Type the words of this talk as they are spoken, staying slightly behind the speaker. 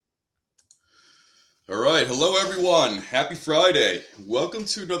All right, hello everyone. Happy Friday. Welcome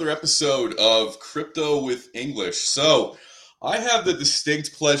to another episode of Crypto with English. So, I have the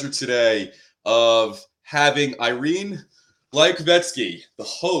distinct pleasure today of having Irene Lyakovetsky, the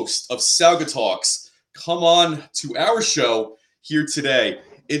host of SaugaTalks, come on to our show here today.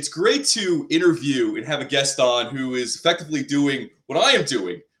 It's great to interview and have a guest on who is effectively doing what I am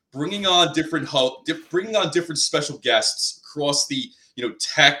doing, bringing on different special guests across the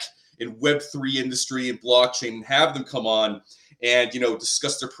tech in Web3 industry and blockchain and have them come on and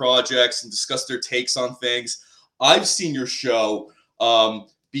discuss their projects and discuss their takes on things. I've seen your show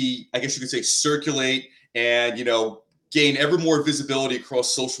be, I guess you could say, circulate and gain ever more visibility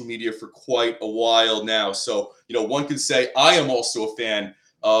across social media for quite a while now. So one could say I am also a fan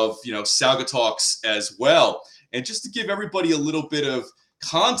of SaugaTalks as well. And just to give everybody a little bit of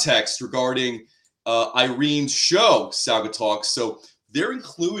context regarding Irene's show, SaugaTalks. So they're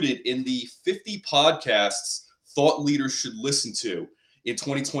included in the 50 podcasts thought leaders should listen to in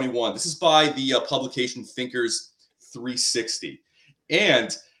 2021. This is by the publication Thinkers 360,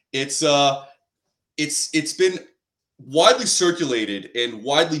 and it's been widely circulated and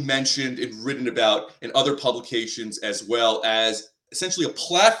widely mentioned and written about in other publications, as well as essentially a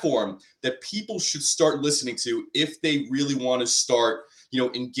platform that people should start listening to if they really want to start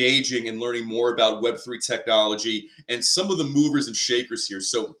engaging and learning more about Web3 technology and some of the movers and shakers here.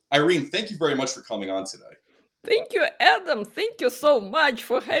 So, Irene, thank you very much for coming on today. Thank you, Adam. Thank you so much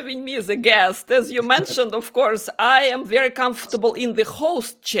for having me as a guest. As you mentioned, of course, I am very comfortable in the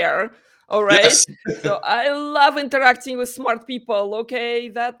host chair. All right. Yes. So I love interacting with smart people. Okay.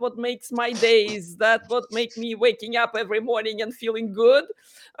 That's what makes my days. That's what make me waking up every morning and feeling good.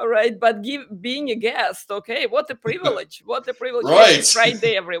 All right. But being a guest. Okay. What a privilege. What a privilege. Happy Right.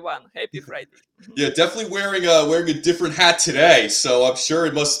 Friday, everyone. Happy Friday. Yeah, definitely wearing a different hat today. So I'm sure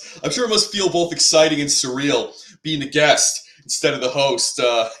it must feel both exciting and surreal being a guest instead of the host.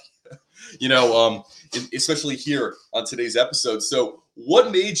 You know, um, Especially here on today's episode. So,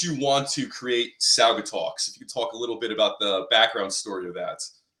 what made you want to create Sauga Talks? If you could talk a little bit about the background story of that.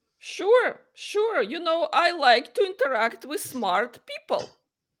 Sure, sure. I like to interact with smart people.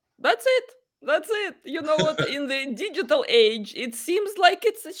 That's it. That's it. You know what? In the digital age, it seems like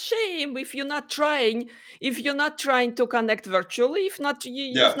it's a shame if you're not trying to connect virtually, if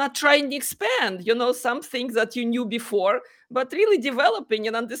Yeah, not trying to expand, some things that you knew before, but really developing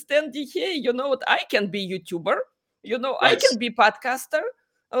and understanding, hey, you know what? I can be YouTuber, I right, can be podcaster.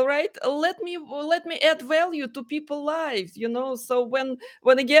 All right, let me add value to people lives, so when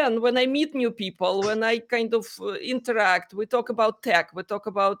I meet new people, when I kind of interact, we talk about tech, we talk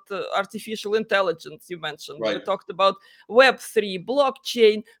about artificial intelligence, you mentioned, we right. talked about Web3,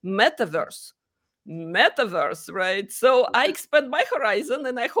 blockchain, metaverse, right? So I expand my horizon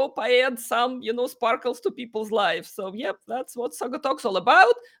and I hope I add some, sparkles to people's lives. So yep, that's what Saga Talks all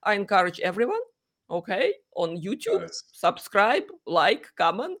about. I encourage everyone, okay, on YouTube, Got it. subscribe, like,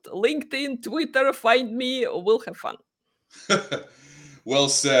 comment, LinkedIn, Twitter, find me, we'll have fun. Well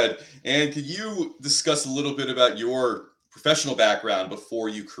said. And could you discuss a little bit about your professional background before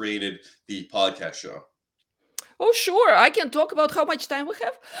you created the podcast show? Oh, sure. I can talk about how much time we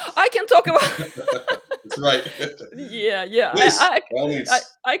have. I can talk about. That's right. Yeah, yeah. Please, I, by all I means.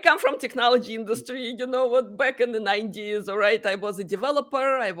 I come from technology industry. You know what? Back in the 90s, all right. I was a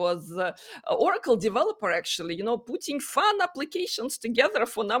developer. I was a Oracle developer, actually. Putting fun applications together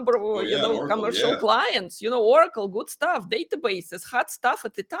for number Oh of yeah, an Oracle. commercial Yeah. clients. Oracle, good stuff. Databases, hot stuff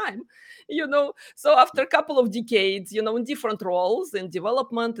at the time. So after a couple of decades, in different roles in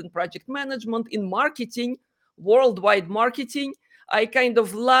development, in project management, in marketing, worldwide marketing. I kind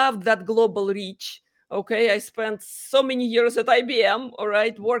of loved that global reach. Okay, I spent so many years at IBM, all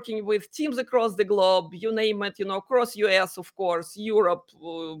right, working with teams across the globe, you name it, across US, of course, Europe,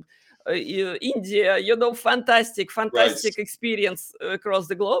 India, fantastic, Right. fantastic experience across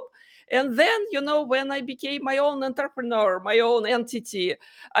the globe. And then, when I became my own entrepreneur, my own entity,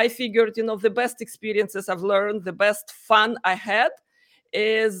 I figured, the best experiences I've learned, the best fun I had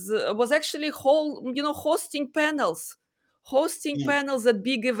was actually hosting Mm, panels at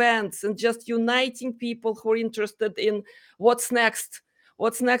big events and just uniting people who are interested in what's next,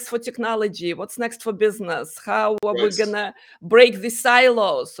 for technology, what's next for business, how are we right. gonna break the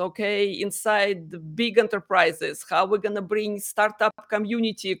silos, okay, inside the big enterprises, how we're gonna bring startup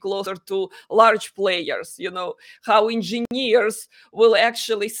community closer to large players, how engineers will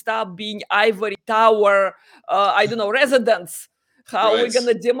actually stop being ivory tower, I don't know, residents, how we're Right. going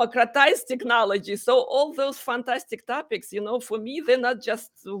to democratize technology. So all those fantastic topics, for me, they're not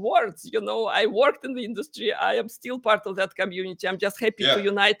just words. I worked in the industry. I am still part of that community. I'm just happy Yeah. to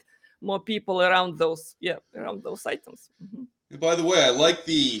unite more people around those, around those items. And by the way, I like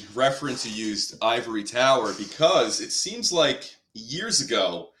the reference you used, ivory tower, because it seems like years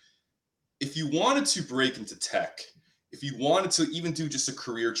ago, if you wanted to break into tech, if you wanted to even do just a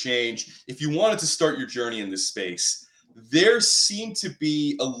career change, if you wanted to start your journey in this space, there seemed to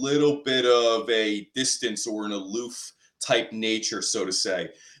be a little bit of a distance or an aloof type nature, so to say.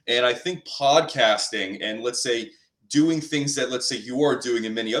 And I think podcasting and, let's say, doing things that, let's say, you are doing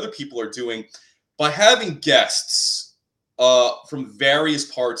and many other people are doing, by having guests from various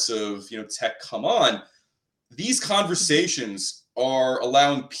parts of tech come on, these conversations are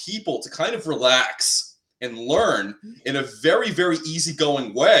allowing people to kind of relax and learn in a very, very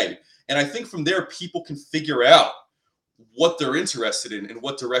easygoing way. And I think from there, people can figure out what they're interested in and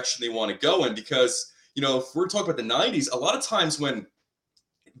what direction they want to go in. Because, if we're talking about the 90s, a lot of times when,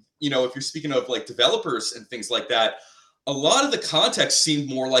 if you're speaking of like developers and things like that, a lot of the context seemed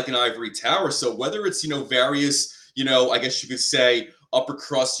more like an ivory tower. So whether it's, various, I guess you could say upper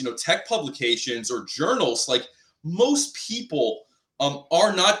crust, tech publications or journals, like most people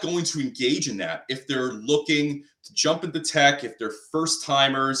are not going to engage in that if they're looking to jump into tech, if they're first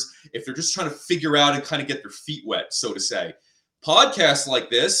timers, if they're just trying to figure out and kind of get their feet wet, so to say. Podcasts like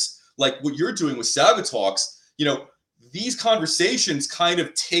this, like what you're doing with SaugaTalks, these conversations kind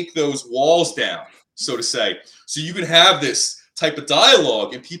of take those walls down, so to say. So you can have this type of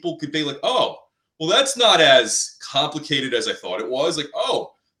dialogue and people could be like, oh, well, that's not as complicated as I thought it was. Like,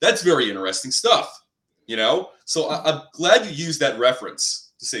 oh, that's very interesting stuff, So I'm glad you used that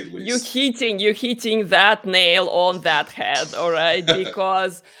reference, to say the least. You're hitting that nail on that head, all right?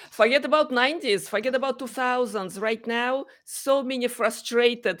 Because forget about 90s, forget about 2000s. Right now, so many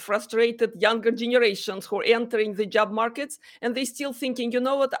frustrated younger generations who are entering the job markets, and they still thinking, you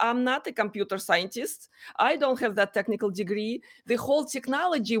know what, I'm not a computer scientist. I don't have that technical degree. The whole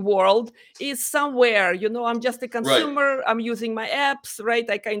technology world is somewhere, I'm just a consumer. Right. I'm using my apps, right?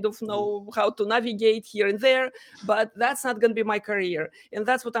 I kind of know how to navigate here and there, but that's not going to be my career. And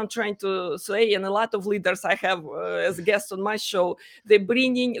that's what I'm trying to say. And a lot of leaders I have as guests on my show, they're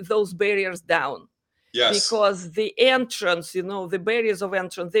bringing those barriers down. Yes. Because the entrance, the barriers of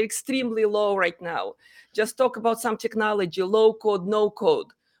entrance, they're extremely low right now. Just talk about some technology, low code, no code.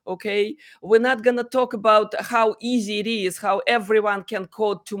 Okay, we're not going to talk about how easy it is, how everyone can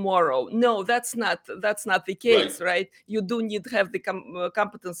code tomorrow. No, that's not the case, right? You do need to have the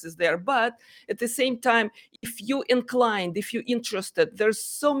competencies there. But at the same time, if you inclined, if you're interested, there's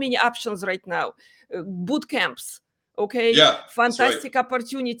so many options right now. Boot camps. Okay, yeah, fantastic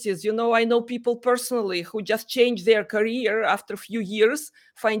opportunities. I know people personally who just changed their career after a few years,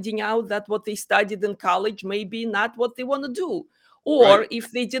 finding out that what they studied in college may be not what they want to do. Or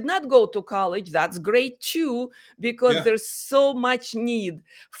if they did not go to college, that's great too, because there's so much need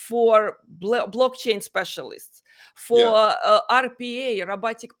for blockchain specialists, for RPA,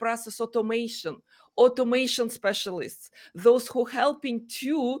 robotic process automation specialists, those who helping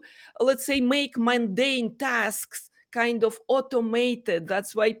to, let's say, make mundane tasks kind of automated.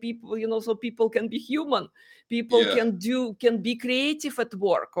 That's why people, so people can be human. People can be creative at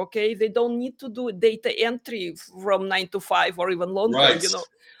work. Okay, they don't need to do data entry from 9 to 5 or even longer.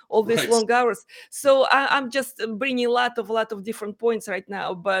 All these long hours. So I'm just bringing a lot of different points right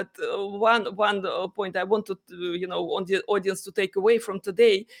now. But one point I wanted to, on the audience to take away from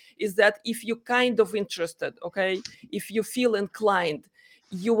today is that if you're kind of interested, okay, if you feel inclined,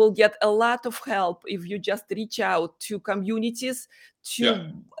 you will get a lot of help if you just reach out to communities, to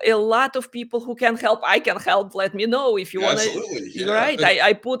a lot of people who can help. I can help. Let me know if you want to. Absolutely. You're right.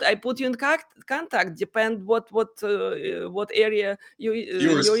 I put you in contact. Depend what area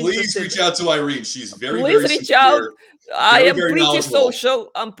Viewers, you're please interested. reach out to Irene. She's very, please very reach sincere, out. I am very pretty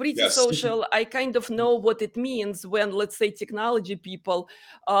social. I'm pretty Yes. social. I kind of know what it means when, let's say, technology people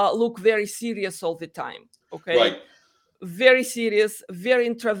look very serious all the time. Okay. Right. Very serious, very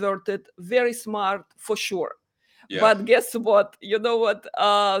introverted, very smart, for sure. But guess what? You know what?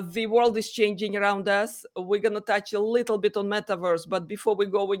 The world is changing around us. We're going to touch a little bit on Metaverse. But before we're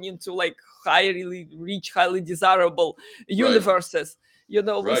going into like highly rich, highly desirable universes,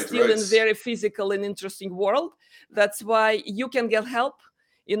 we're still in very physical and interesting world. That's why you can get help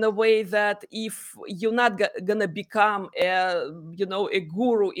in a way that if you're not gonna become a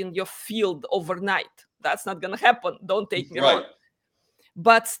guru in your field overnight, that's not gonna happen. Don't take me wrong.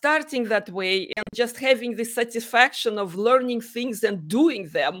 But starting that way and just having the satisfaction of learning things and doing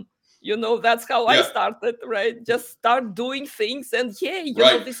them, that's how I started, right? Just start doing things and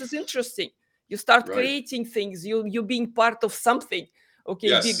this is interesting. You start creating things, you being part of something. okay,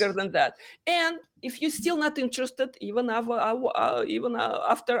 Yes. bigger than that. And if you're still not interested, even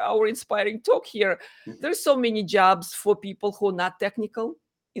after our inspiring talk here, there's so many jobs for people who are not technical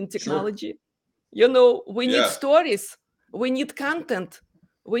in Sure. technology. You know, we need Yeah. stories, we need content,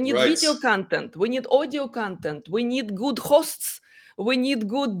 we need Right. video content, we need audio content, we need good hosts, we need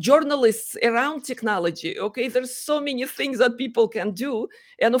good journalists around technology. Okay, there's so many things that people can do.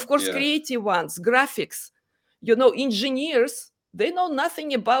 And of course, Yeah. creative ones, graphics. You know, engineers, they know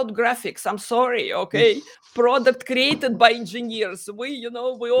nothing about graphics. I'm sorry, okay? Product created by engineers. We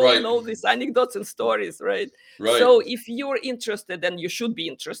all Right. know these anecdotes and stories, right? Right. So if you're interested, and you should be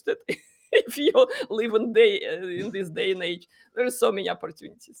interested, if you live in this day and age, there's so many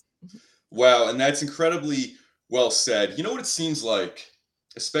opportunities. Wow, and that's incredibly well said. You know what it seems like,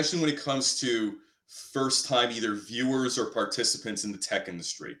 especially when it comes to first time either viewers or participants in the tech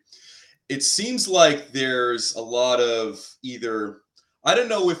industry. It seems like there's a lot of either, I don't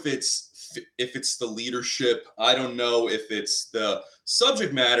know if it's the leadership, I don't know if it's the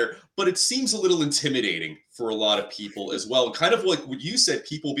subject matter, but it seems a little intimidating for a lot of people as well. Kind of like what you said,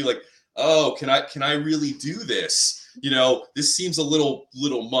 people will be like, "Oh, can I really do this? This seems a little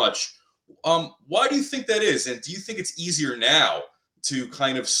much." Why do you think that is? And do you think it's easier now to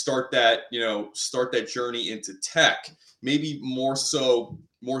kind of start that journey into tech? Maybe more so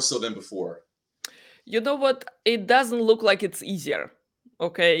than before. You know what? It doesn't look like it's easier.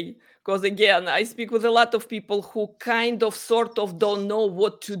 Okay. Because again, I speak with a lot of people who kind of sort of don't know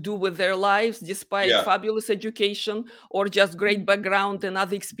what to do with their lives despite Yeah, fabulous education or just great background and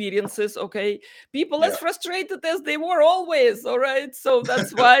other experiences. Okay. People yeah. as frustrated as they were always. All right. So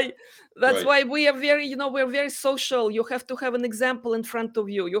that's Right. why we are very, we're very social. You have to have an example in front of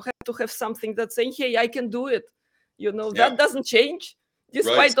you. You have to have something that's saying, hey, I can do it. Yeah. That doesn't change Right.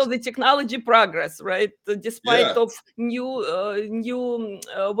 despite of the technology progress, right? Despite Yeah. of new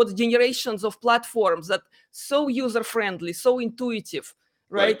what generations of platforms that so user friendly, so intuitive,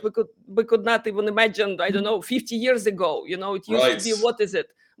 Right. right? We could not even imagine, I don't know, 50 years ago. It used to Right. be, what is it,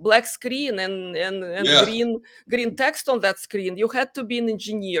 black screen and Yeah. green text on that screen. You had to be an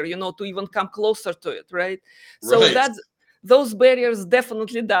engineer, to even come closer to it, right? So Right. that's those barriers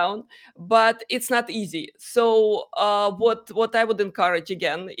definitely down, but it's not easy. So what I would encourage,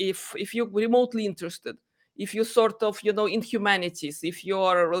 again, if you're remotely interested, if you sort of in humanities, if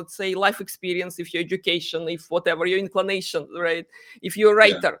your, let's say, life experience, if your education, if whatever your inclination, right, if you're a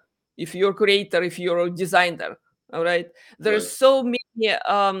Yeah. writer, if you're a creator, if you're a designer, all right, there's Right. so many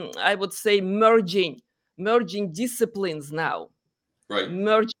I would say merging disciplines now, Right.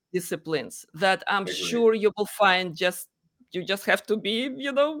 merge disciplines that I'm I agree. sure you will find. You just have to be,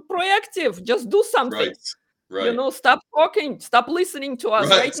 proactive. Just do something. Right. Right. Stop talking, stop listening to us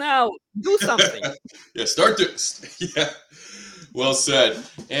Right. right now. Do something. Yeah. Start to. Yeah. Well said.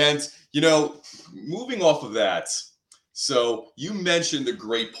 And moving off of that, so you mentioned a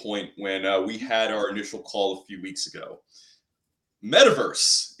great point when we had our initial call a few weeks ago.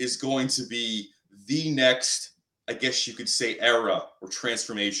 Metaverse is going to be the next, I guess you could say, era or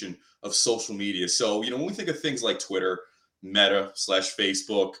transformation of social media. So, when we think of things like Twitter, Meta slash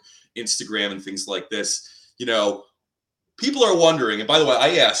Facebook, Instagram, and things like this, people are wondering. And by the way,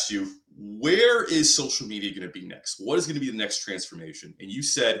 I asked you, where is social media going to be next? What is going to be the next transformation? And you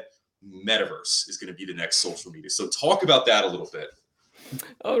said Metaverse is going to be the next social media. So, talk about that a little bit.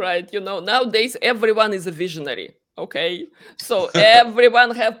 All right, nowadays everyone is a visionary. Okay, so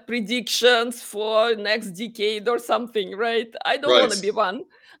everyone have predictions for next decade or something, right? I don't want Right. to be one.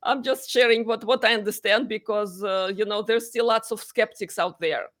 I'm just sharing what I understand, because there's still lots of skeptics out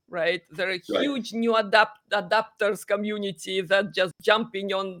there, right? There are Right. huge new adapters community that just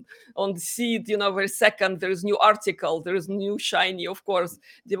jumping on the seat, every second there's new article, there's new shiny, of course,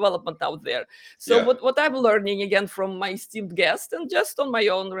 development out there. So Yeah. what I'm learning, again, from my esteemed guest and just on my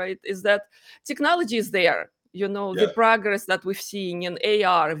own, right, is that technology is there. The Yeah. progress that we're seeing in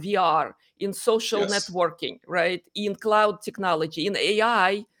AR, VR, in social Yes. networking, right, in cloud technology, in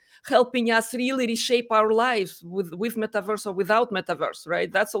AI, helping us really reshape our lives with metaverse or without metaverse,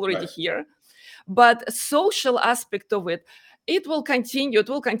 right? That's already Right. here. But social aspect of it, it will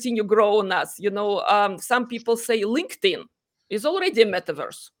continue grow on us. Some people say LinkedIn is already a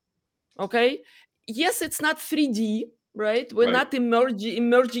metaverse. Okay, yes, it's not 3D, right? We're Right. not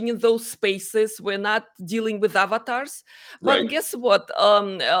emerging in those spaces. We're not dealing with avatars. But Right. guess what?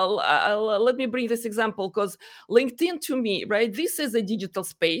 Let me bring this example, because LinkedIn, to me, right, this is a digital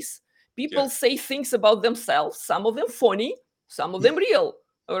space. Yeah. People say things about themselves, some of them funny, some of them real.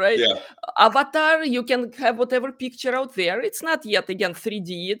 All right, Yeah. avatar, you can have whatever picture out there. It's not yet, again,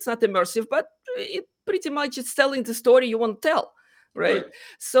 3D, it's not immersive, but it pretty much it's telling the story you want to tell. right?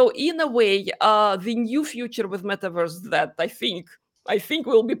 So in a way, the new future with metaverse that I think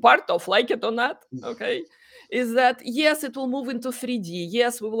we'll be part of, like it or not, okay, is that yes, it will move into 3D.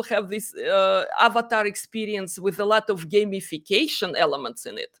 Yes, we will have this avatar experience with a lot of gamification elements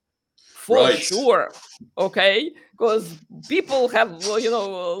in it, for Right. sure. Okay, because people have,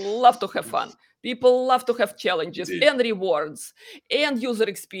 love to have fun. People love to have challenges Indeed. and rewards and user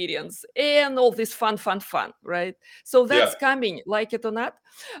experience and all this fun, right? So Yeah. that's coming, like it or not.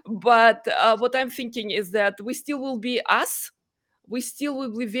 But what I'm thinking is that we still will be us. We still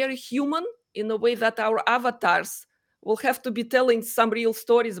will be very human in a way that our avatars will have to be telling some real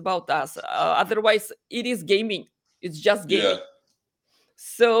stories about us. Otherwise, it is gaming. It's just Yeah. gaming.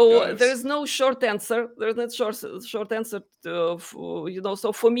 So Got it. there is no short answer. There's no short answer to,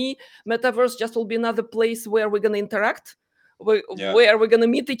 So for me, metaverse just will be another place where we're gonna interact, Yeah. where we're gonna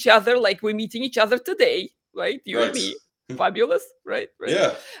meet each other like we're meeting each other today, right? You and Right. me, fabulous, right? Right.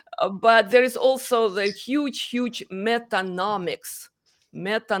 Yeah. But there is also the huge metanomics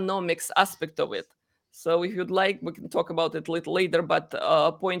aspect of it. So if you'd like, we can talk about it a little later. But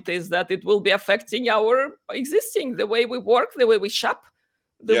point is that it will be affecting our existing, the way we work, the way we shop,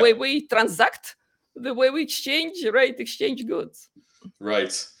 the Yeah. way we transact, the way we exchange, right? Exchange goods.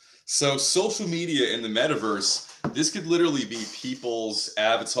 Right. So social media in the metaverse, this could literally be people's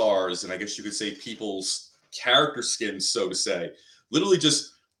avatars, and I guess you could say people's character skins, so to say. Literally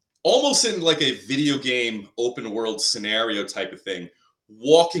just almost in like a video game open world scenario type of thing,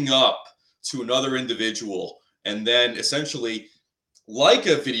 walking up to another individual and then essentially, like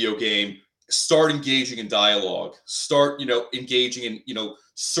a video game, start engaging in dialogue, start, engaging in,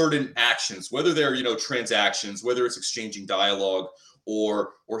 certain actions, whether they're, transactions, whether it's exchanging dialogue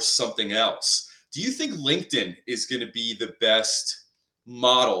or something else. Do you think LinkedIn is going to be the best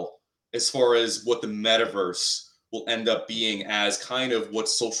model as far as what the metaverse will end up being as kind of what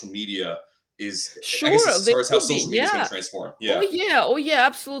social media is? I guess Sure, as they far as how could be. social media is going to Yeah. transform. Oh Yeah. yeah, oh yeah,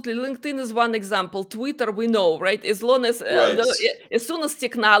 absolutely. LinkedIn is one example. Twitter, we know, right? As long as Right. as soon as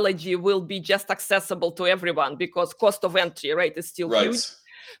technology will be just accessible to everyone, because cost of entry, right, is still huge. Right.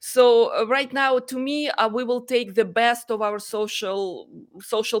 So right now, to me, we will take the best of our social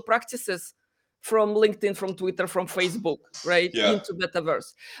practices from LinkedIn, from Twitter, from Facebook, right, Yeah. into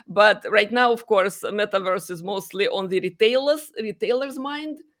metaverse. But right now, of course, metaverse is mostly on the retailers'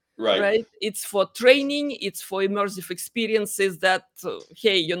 mind, Right. right? It's for training, it's for immersive experiences that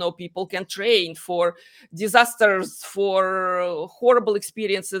hey, people can train for disasters, for horrible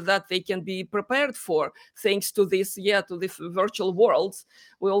experiences that they can be prepared for, thanks to this, to the virtual worlds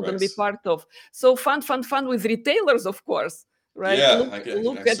we're all going to Right. be part of. So fun with retailers, of course, right? Yeah. look I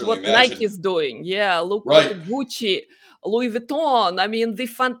look can at certainly what Nike imagine. is doing. Yeah, look what Right. Gucci, Louis Vuitton, I mean, the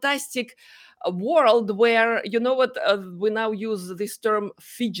fantastic world where, what, we now use this term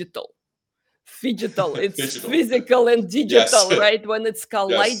phygital. It's Digital. physical and Yes. digital, right? When it's Yes.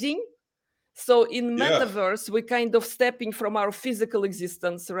 colliding. So in Yeah. metaverse, we're kind of stepping from our physical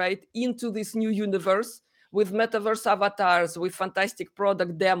existence, right, into this new universe with metaverse avatars, with fantastic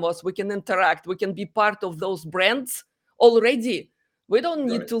product demos. We can interact, we can be part of those brands already. We don't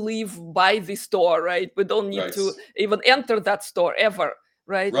need Right. to leave by the store, right? We don't need Right. to even enter that store ever,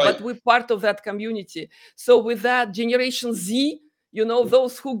 right? Right. But we're part of that community. So with that, Generation Z,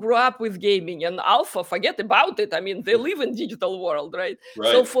 those who grew up with gaming, and alpha, forget about it. I mean, they live in digital world, right? So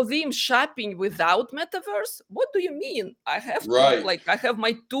Right. for them, shopping without metaverse, what do you mean? Right. I have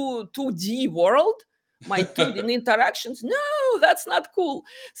my 2D world, my 2D interactions. No, that's not cool.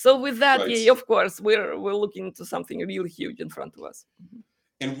 So with that, Right. yeah, of course, we're looking into something really huge in front of us.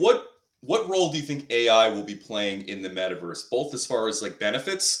 And what role do you think AI will be playing in the metaverse, both as far as like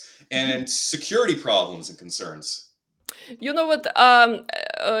benefits and security problems and concerns? You know what?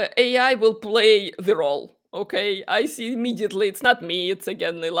 AI will play the role. Okay, I see immediately. It's not me. It's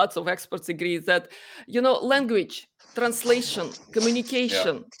again, lots of experts agree that language, translation, Yeah.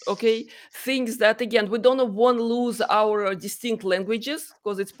 communication. Okay, things that again we don't want to lose our distinct languages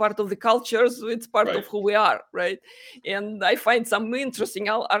because it's part of the cultures. It's part Right. of who we are, right? And I find some interesting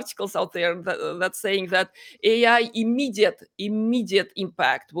articles out there that's saying that AI immediate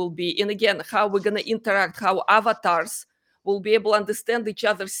impact will be, and again, how we're gonna interact, how avatars will be able to understand each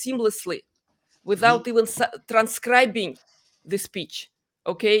other seamlessly Mhm. without even transcribing the speech,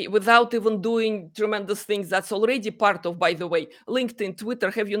 okay, without even doing tremendous things that's already part of, by the way, LinkedIn, Twitter.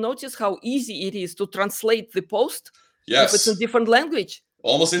 Have you noticed how easy it is to translate the post if it's in Yes. different language?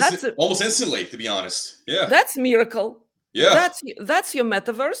 That's a, Almost instantly, to be honest. Yeah. that's miracle. Yeah. That's your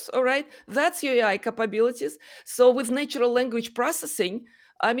metaverse, all right? That's your AI capabilities. So with natural language processing,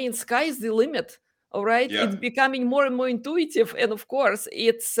 I mean, sky is the limit. All right, Yeah. it's becoming more and more intuitive, and of course,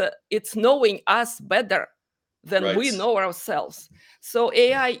 it's knowing us better than we Right. know ourselves. So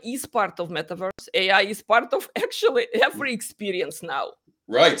AI is part of metaverse. AI is part of actually every experience now,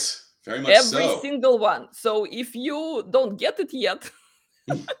 Right. Very much every so. single one. So if you don't get it yet,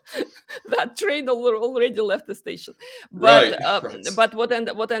 that train already left the station. Right. But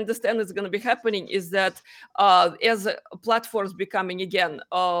Right. what I understand is going to be happening is that as platforms becoming again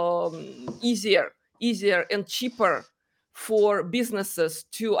easier and cheaper for businesses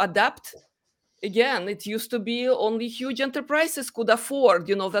to adapt. Again, it used to be only huge enterprises could afford,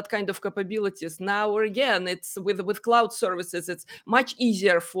 that kind of capabilities. Now, again, it's with cloud services, it's much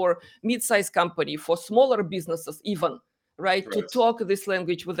easier for mid-sized company, for smaller businesses even, right, to Right. talk this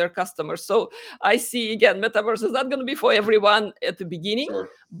language with their customers. So I see, again, metaverse is not going to be for everyone at the beginning, Sure.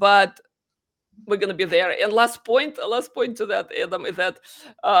 but we're going to be there. And last point to that, Adam, is that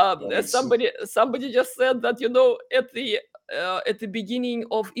Always. somebody just said that, at the beginning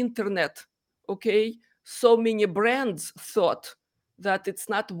of internet, okay, so many brands thought that it's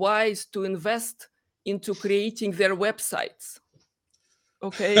not wise to invest into creating their websites.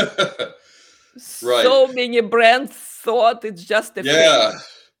 Okay, Right. so many brands thought it's just a Yeah.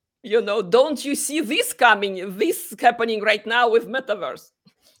 phase. Don't you see this coming, this happening right now with metaverse?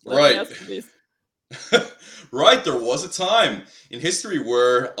 Let me Right. ask you this. Right. There was a time in history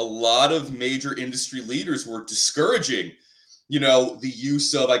where a lot of major industry leaders were discouraging, the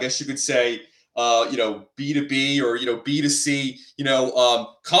use of, I guess you could say, B2B or, B2C,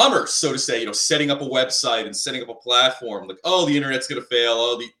 commerce, so to say, setting up a website and setting up a platform. Like, oh, the internet's going to fail.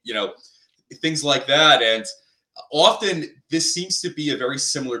 Oh, things like that. And often this seems to be a very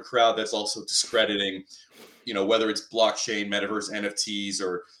similar crowd that's also discrediting, whether it's blockchain, metaverse, NFTs,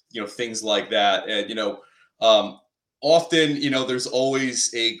 or, things like that. And, um, often, there's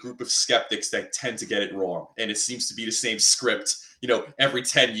always a group of skeptics that tend to get it wrong. And it seems to be the same script, every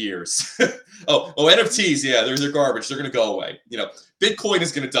 10 years. oh, NFTs, yeah, they're garbage. They're going to go away. Bitcoin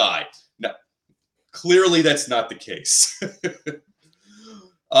is going to die. No, clearly that's not the case.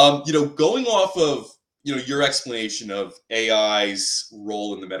 Going off of, your explanation of AI's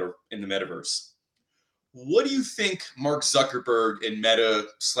role in the metaverse, what do you think Mark Zuckerberg and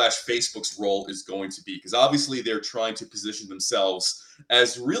Meta/Facebook's role is going to be? Because obviously they're trying to position themselves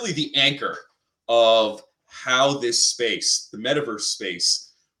as really the anchor of how this space, the metaverse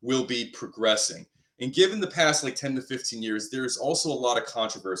space, will be progressing. And given the past 10 to 15 years, there's also a lot of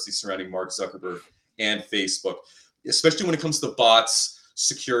controversy surrounding Mark Zuckerberg and Facebook, especially when it comes to bots,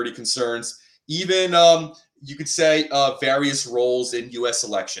 security concerns, even you could say various roles in U.S.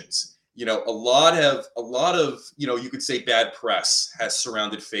 elections. A lot of you could say bad press has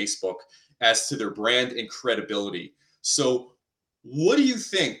surrounded Facebook as to their brand and credibility. So what do you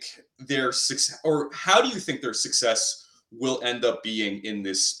think their success, or how do you think their success will end up being in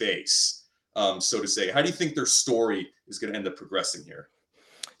this space, so to say? How do you think their story is going to end up progressing here?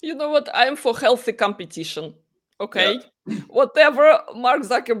 You know what? I'm for healthy competition. Yeah, Okay. Whatever Mark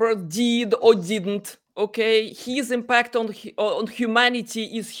Zuckerberg did or didn't, okay, his impact on humanity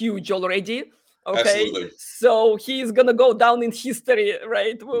is huge already. Okay. absolutely. So he's gonna go down in history,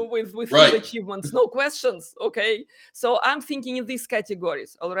 right? With his Right, achievements, no questions. Okay. So I'm thinking in these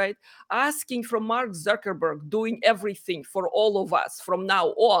categories, all right. Asking from Mark Zuckerberg doing everything for all of us from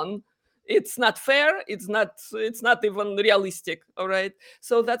now on, it's not fair, it's not even realistic, all right.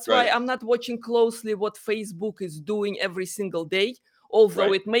 So that's why right, I'm not watching closely what Facebook is doing every single day,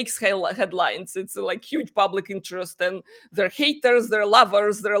 although right, it makes headlines. It's like huge public interest, and their haters, their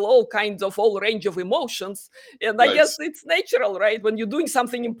lovers, there are all range of emotions. And I right, guess it's natural, right? When you're doing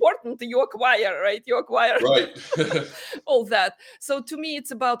something important, you acquire right, all that. So to me, it's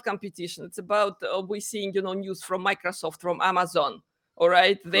about competition. It's about we seeing news from Microsoft, from Amazon. All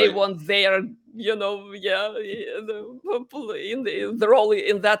right, they right. want their the role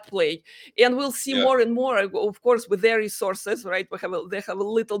in that play, and we'll see Yeah, more and more, of course, with their resources, right? They have a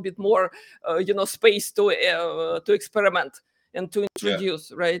little bit more space to experiment and to yeah,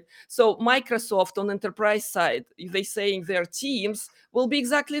 introduce, right? So Microsoft on enterprise side, they saying their teams will be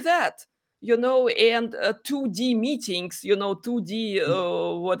exactly that, and 2D meetings, 2D,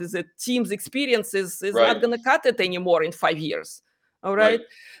 what is it, Teams experiences is right, not going to cut it anymore in 5 years. All right, right.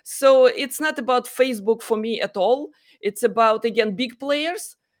 So it's not about Facebook for me at all. It's about, again, big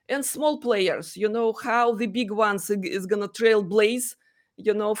players and small players, how the big ones is going to trailblaze,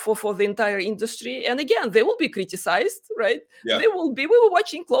 for the entire industry. And again, they will be criticized, right? yeah, We will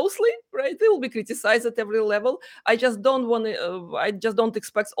watching closely, right? They will be criticized at every level. I just don't want to, I just don't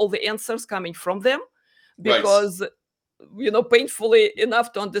expect all the answers coming from them, right, because painfully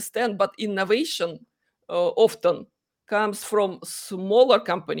enough to understand, but innovation often comes from smaller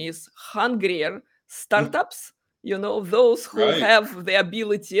companies, hungrier startups, those who Right. have the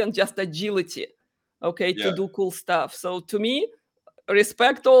ability and just agility, okay, to Yeah. do cool stuff. So to me,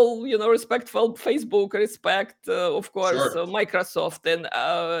 respect all, respect for Facebook, respect, of course, Sure. Microsoft and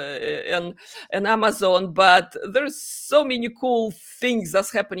Amazon, but there's so many cool things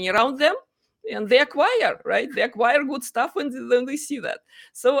that's happening around them, and they acquire, right? They acquire good stuff when they see that.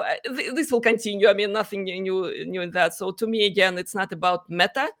 So this will continue. I mean, nothing new in that. So to me, again, it's not about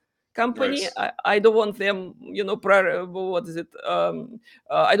Meta company. Right. I don't want them, what is it?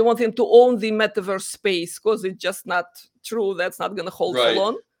 I don't want them to own the metaverse space, because it's just not true. That's not going to hold for Right.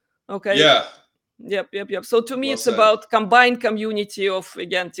 long. Okay. Yeah. Yep. So to me, Well it's said. about combined community of,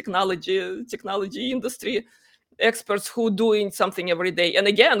 again, technology industry experts who doing something every day. And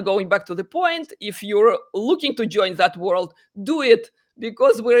again, going back to the point, if you're looking to join that world, do it,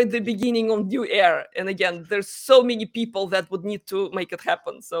 because we're at the beginning of new era. And again, there's so many people that would need to make it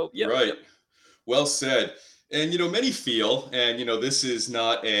happen. So Right. Well said. And many feel, and this is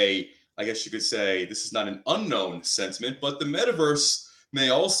not I guess you could say, this is not an unknown sentiment, but the metaverse may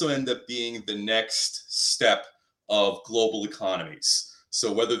also end up being the next step of global economies.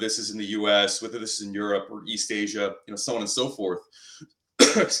 So whether this is in the US, whether this is in Europe or East Asia, so on and so forth.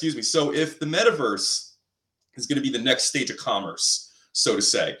 Excuse me. So if the metaverse is going to be the next stage of commerce, so to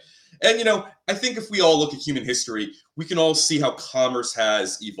say. And I think if we all look at human history, we can all see how commerce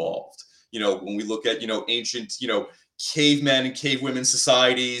has evolved. When we look at ancient cavemen and cavewomen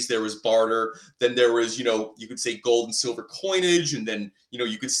societies, there was barter. Then there was you could say gold and silver coinage, and then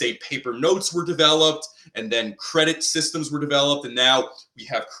you could say paper notes were developed, and then credit systems were developed, and now we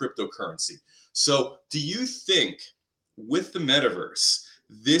have cryptocurrency. So do you think with the metaverse,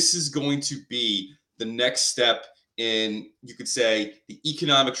 this is going to be the next step in, you could say, the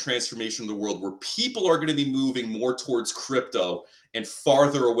economic transformation of the world, where people are going to be moving more towards crypto and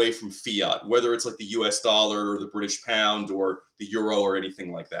farther away from fiat, whether it's like the US dollar or the British pound or the euro or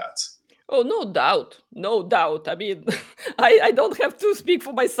anything like that? Oh, no doubt, no doubt. I mean, I don't have to speak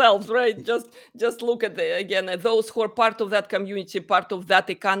for myself, right? Just look at at those who are part of that community, part of that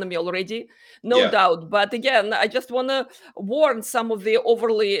economy already, no Yeah. doubt. But again, I just want to warn some of the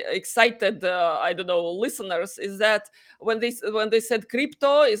overly excited, I don't know, listeners, is that when they said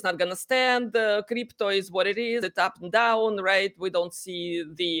crypto is not gonna stand, crypto is what it is, it's up and down, right? We don't see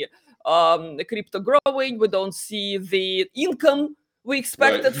the crypto growing, we don't see the income we Right.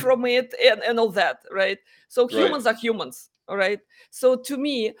 expected from it, and all that, right? So Right. humans are humans, all right? So to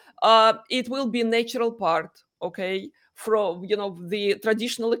me, it will be a natural part, okay, from the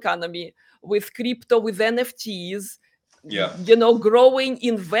traditional economy, with crypto, with NFTs, Yeah. growing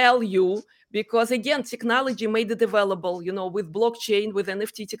in value, because again, technology made it available, with blockchain, with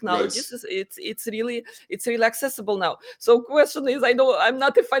NFT Right. technologies. It's really accessible now. So question is, I know I'm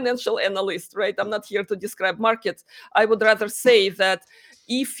not a financial analyst, right? I'm not here to describe markets. I would rather say that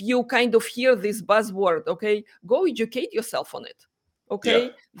if you kind of hear this buzzword, okay, go educate yourself on it. Yeah.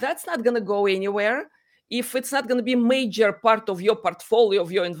 Okay, that's not going to go anywhere. If it's not going to be a major part of your portfolio,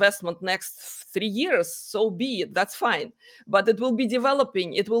 of your investment next 3 years, so be it, that's fine. But it will be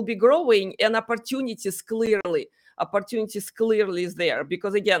developing, it will be growing, and opportunities clearly is there.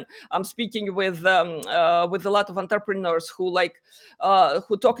 Because again, I'm speaking with a lot of entrepreneurs who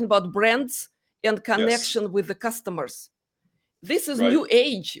talking about brands and Yes. connection with the customers. This is Right. new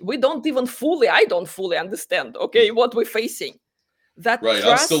age. I don't fully understand, okay, what we're facing. That Right.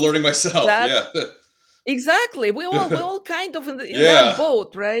 I'm still trust, learning myself. that Yeah. exactly, we all kind of in that Yeah.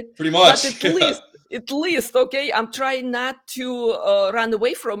 boat, right? Pretty But much. at Yeah. least okay, I'm trying not to run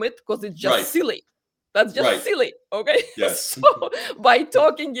away from it, because it's just Right. silly. That's just Right. silly, okay? Yes. So by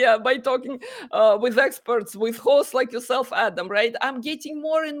talking with experts, with hosts like yourself, Adam, right? I'm getting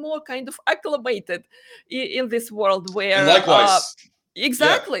more and more kind of acclimated in this world And where likewise, yeah,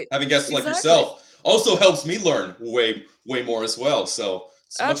 exactly, having guests like exactly. yourself also helps me learn way more as well. So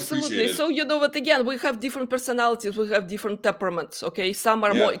it's much Absolutely. appreciated. So you know what? Again, we have different personalities. We have different temperaments. Okay, some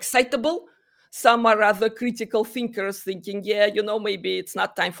are more Yeah. excitable. Some are rather critical thinkers, thinking, yeah, maybe it's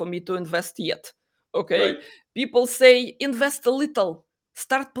not time for me to invest yet. Right. Okay, people say invest a little,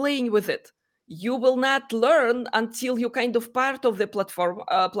 start playing with it. You will not learn until you kind of part of the platform,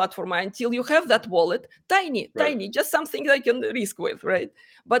 until you have that wallet, Right. tiny, just something I can risk with, right?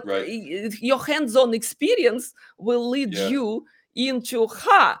 But Right. your hands-on experience will lead Yeah. you into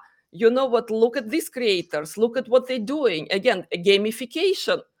you know what, look at these creators, look at what they're doing. Again, a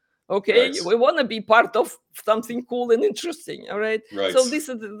gamification. Right. Okay, we want to be part of something cool and interesting. All right, Right. so this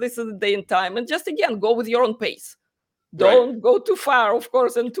is the day and time, and just again, go with your own pace. Right. Don't go too far, of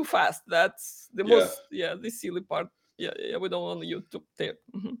course, and too fast. That's the Yeah. most, the silly part. Yeah, we don't want you to there.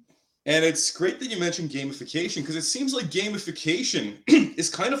 And it's great that you mentioned gamification because it seems like gamification is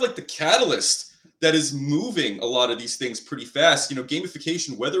kind of like the catalyst that is moving a lot of these things pretty fast.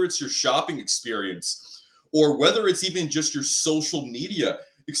 Gamification, whether it's your shopping experience or whether it's even just your social media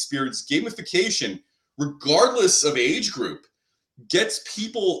experience, gamification, regardless of age group, gets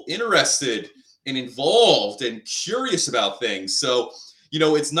people interested and involved and curious about things. So,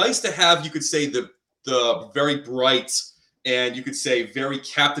 it's nice to have, you could say, the very bright and you could say very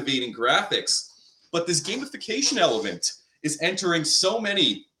captivating graphics. But this gamification element is entering so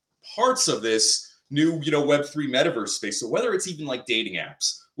many parts of this new, Web3 metaverse space. So whether it's even like dating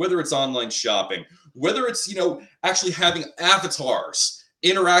apps, whether it's online shopping, whether it's, actually having avatars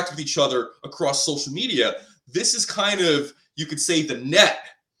interact with each other across social media, this is kind of, you could say, the net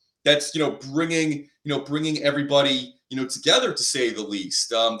that's, bringing everybody, together, to say the least.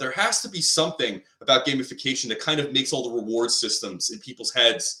 There has to be something about gamification that kind of makes all the reward systems in people's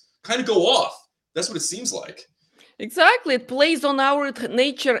heads kind of go off. That's what it seems like. Exactly, it plays on our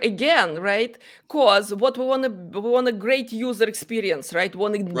nature again, right? Because what we want a great user experience, right? We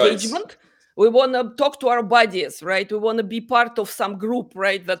want Right. engagement. We want to talk to our buddies, right? We want to be part of some group,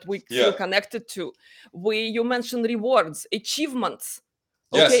 right? That we feel Yeah. connected to. You mentioned rewards, achievements.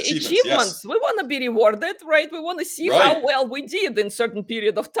 Yes. Okay, Achievements. Yes. we want to be rewarded, right? We want to see Right. how well we did in certain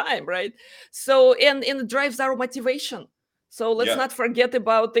period of time, right? So and it drives our motivation. So let's Yeah. not forget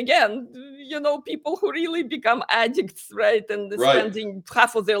about, again, people who really become addicts, right? And Right. spending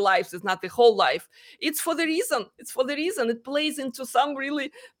half of their lives, is not the whole life. It's for the reason. It plays into some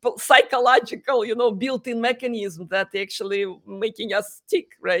really psychological, built-in mechanism that actually making us tick,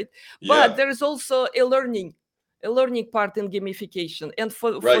 right? Yeah. But there is also a learning part in gamification. And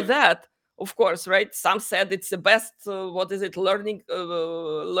for Right. that, of course, right? Some said it's the best, learning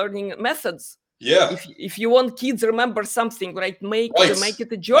methods. Yeah. If you want kids remember something, right, make Right.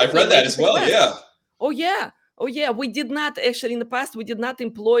 it a journey. I've read that as well. Yeah. Oh yeah. We did not actually in the past. We did not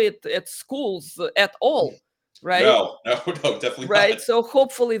employ it at schools at all, right? No, definitely Right. not. So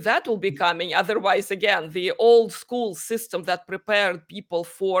hopefully that will be coming. Otherwise, again, the old school system that prepared people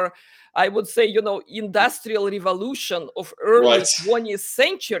for, I would say, industrial revolution of early Right. 20th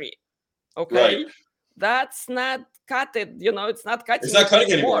century. Okay. Right. That's not cut it, it's not cutting It's not it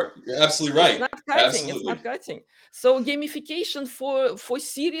cutting anymore. anymore. You're absolutely It's right. not cutting. Absolutely. So gamification for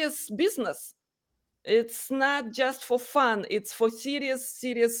serious business. It's not just for fun. It's for serious,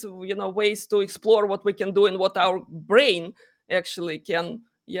 ways to explore what we can do and what our brain actually can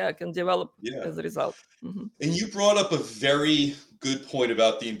develop Yeah. as a result. Mhm. And you brought up a very good point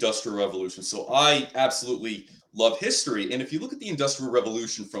about the Industrial Revolution. So I absolutely love history. And if you look at the Industrial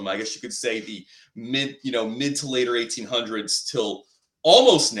Revolution from, I guess you could say, the mid to later 1800s till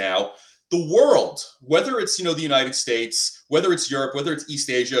almost now, the world, whether it's, the United States, whether it's Europe, whether it's East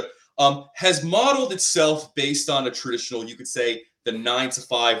Asia, has modeled itself based on a traditional, you could say, the 9 to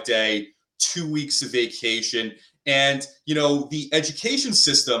 5 day, 2 weeks of vacation. And, the education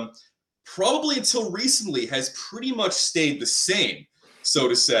system, probably until recently, has pretty much stayed the same, so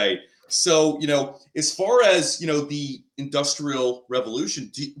to say. So, as far as, the Industrial Revolution,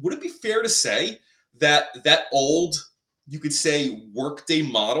 would it be fair to say that that old, you could say, workday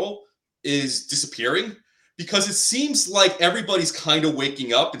model is disappearing? Because it seems like everybody's kind of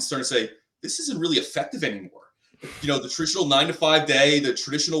waking up and starting to say, this isn't really effective anymore. The traditional 9 to 5 day, the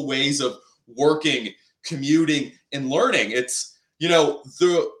traditional ways of working, commuting, and learning, it's,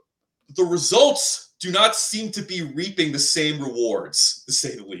 the results do not seem to be reaping the same rewards, to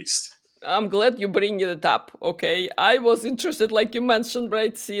say the least. I'm glad you bring it up. Okay, I was interested, like you mentioned,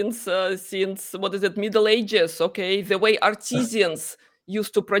 right, since what is it, Middle Ages? Okay, the way artisans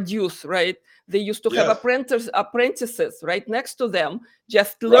used to produce, right? They used to have Yeah. apprentices right next to them,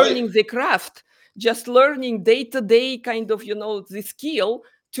 just Right. learning the craft, just learning day to day, kind of, the skill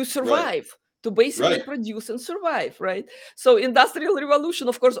to survive. To basically Right. produce and survive, right? So industrial revolution,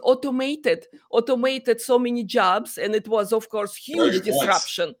 of course, automated so many jobs, and it was, of course, Very huge good point.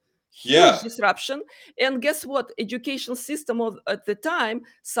 disruption. Yeah. Huge disruption. And guess what? Education system at the time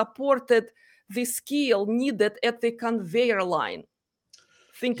supported the skill needed at the conveyor line.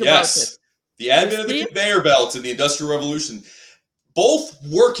 Think about it. Yes. The advent of the conveyor belts in the Industrial Revolution. Both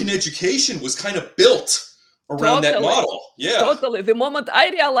work and education was kind of built around that model. Yeah. Totally. The moment I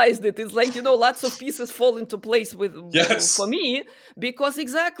realized it, it's like, lots of pieces fall into place Yes. for me, because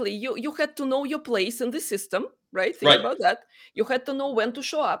exactly, you had to know your place in the system, right? Think Right. about that. You had to know when to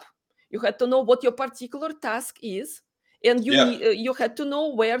show up. You had to know what your particular task is, and you had to know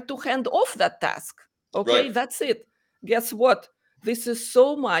where to hand off that task. Okay, Right. that's it. guess what? This is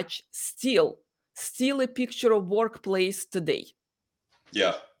so much still a picture of workplace today.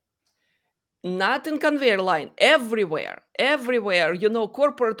 Yeah. Not in conveyor line, everywhere,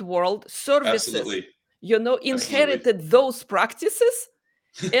 corporate world, services, Absolutely. Absolutely. inherited those practices.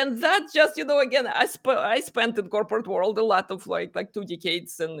 And that just, again, I spent in corporate world a lot of like 2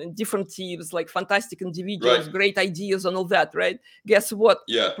 decades and in different teams, like fantastic individuals, Right. great ideas and all that, right? Guess what?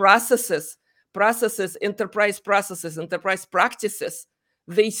 Yeah. Processes, enterprise practices,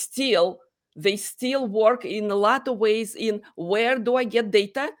 they still work in a lot of ways. In where do I get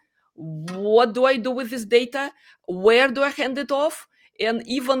data? What do I do with this data? Where do I hand it off? And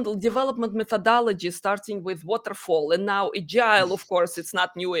even the development methodology, starting with waterfall and now agile, of course, it's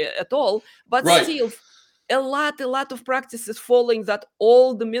not new at all, but Right. still a lot of practices following that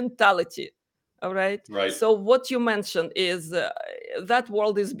old mentality. All right. Right. So what you mentioned is that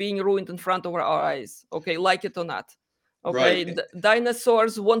world is being ruined in front of our eyes. Okay, like it or not. Okay, Right.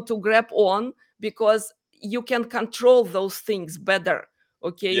 dinosaurs want to grab on because you can control those things better.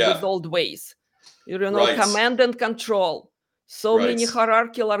 Okay, Yeah. with old ways, Right. command and control. So Right. many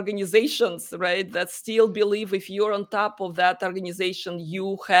hierarchical organizations, right, that still believe if you're on top of that organization,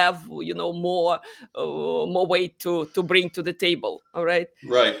 you have, more weight to bring to the table. All right.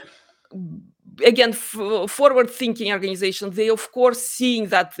 Right. Again, forward thinking organizations, they of course seeing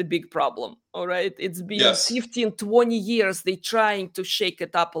that's the big problem. All right. It's been Yes. 15, 20 years. They trying to shake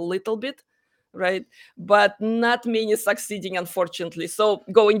it up a little bit. Right. But not many succeeding, unfortunately. So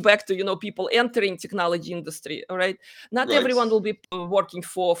going back to, people entering technology industry. All right. Not Right. everyone will be working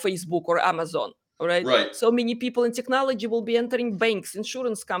for Facebook or Amazon. All right. Right. So many people in technology will be entering banks,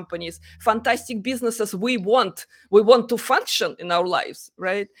 insurance companies, fantastic businesses we want to function in our lives.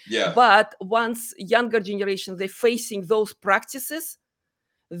 Right. Yeah. But once younger generation, they're facing those practices,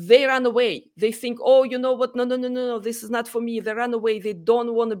 they run away. They think, oh, you know what? No, this is not for me. They run away. They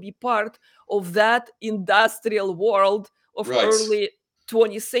don't want to be part of that industrial world of Right. early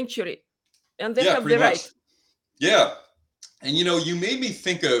 20th century. And they Yeah, have pretty the much. right. Yeah. And you made me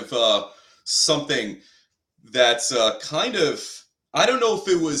think of something that's kind of, I don't know if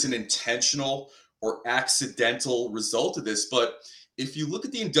it was an intentional or accidental result of this, but if you look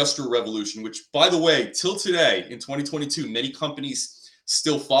at the Industrial Revolution, which, by the way, till today in 2022, many companies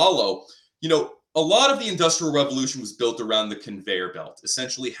still follow, a lot of the Industrial Revolution was built around the conveyor belt,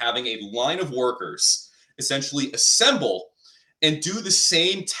 essentially having a line of workers essentially assemble and do the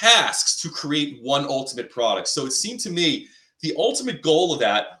same tasks to create one ultimate product. So it seemed to me the ultimate goal of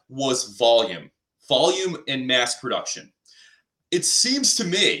that was volume and mass production. It seems to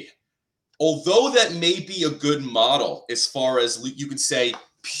me, although that may be a good model as far as you can say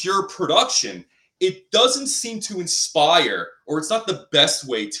pure production, it doesn't seem to inspire, or it's not the best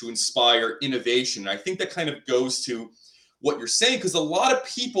way to inspire innovation. I think that kind of goes to what you're saying, because a lot of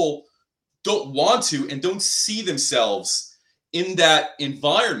people don't want to and don't see themselves in that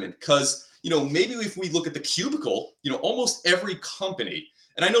environment. Because, maybe if we look at the cubicle, almost every company,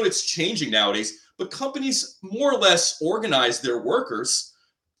 and I know it's changing nowadays, but companies more or less organize their workers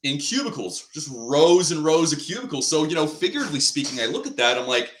in cubicles, just rows and rows of cubicles. So, figuratively speaking, I look at that, I'm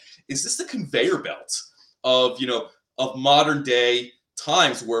like, is this the conveyor belt of, of modern day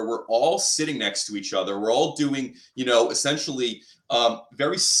times where we're all sitting next to each other? We're all doing, essentially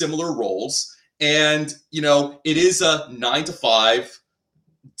very similar roles. And, it is a 9 to 5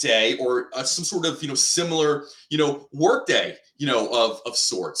 day, or some sort of, similar, work day, of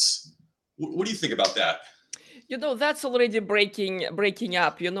sorts. What do you think about that? That's already breaking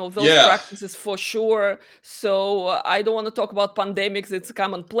up, those Yeah. practices for sure. So I don't want to talk about pandemics. It's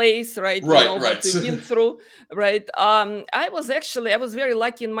commonplace, right? Right, What right. we've been through, right? I was very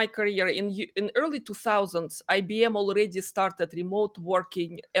lucky in my career. In early 2000s, IBM already started remote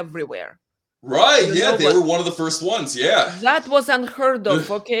working everywhere. Right. You Yeah, know they what? were one of the first ones. Yeah. That was unheard of.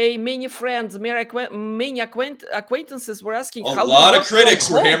 Okay, many friends, many acquaintances were asking, A how do you lot of work from critics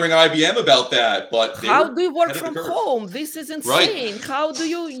were home? hammering IBM about that, but they How were do you work ahead of the from curve. home? This is Right. insane. How do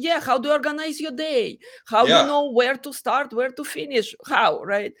you organize your day? How do you Yeah. know where to start, where to finish? How,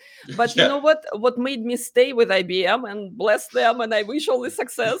 right? But you Yeah. know what made me stay with IBM, and bless them, and I wish all the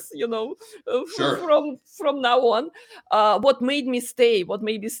success, Sure. from now on. What made me stay, what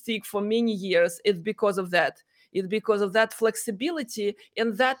made me stick for many years, is because of that. It's because of that flexibility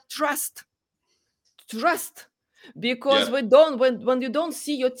and that trust. Because Yeah. when you don't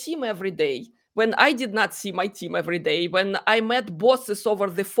see your team every day, when I did not see my team every day, when I met bosses over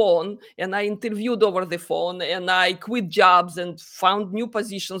the phone and I interviewed over the phone and I quit jobs and found new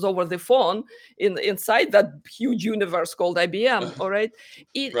positions over the phone inside that huge universe called IBM, all right,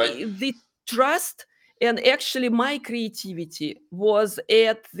 Right. the trust And actually, my creativity was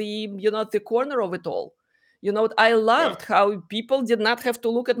at the, the corner of it all. I Right. loved how people did not have to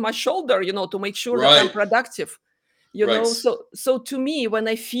look at my shoulder, to make sure that I'm Right. productive. Right. So to me, when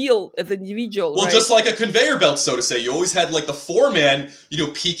I feel as an individual, Well, right? just like a conveyor belt, so to say, you always had like the foreman,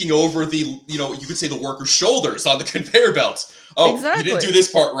 peeking over the, you could say the worker's shoulders on the conveyor belt. Oh, you didn't Exactly. do this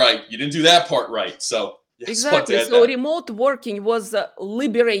part right. You didn't do that part right. So, yeah, I just want to Exactly. add So that. remote working was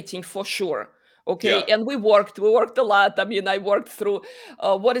liberating for sure. Okay, Yeah. and we worked a lot. I mean, I worked through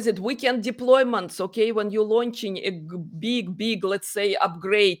what is it, weekend deployments. Okay, when you're launching a big, let's say,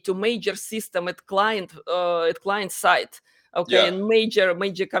 upgrade to major system at client site. Okay, Yeah. and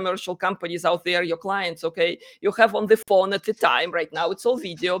major commercial companies out there, your clients. Okay, you have on the phone at the time. Right now, it's all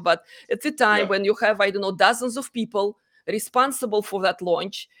video, but at the time Yeah. when you have, I don't know, dozens of people responsible for that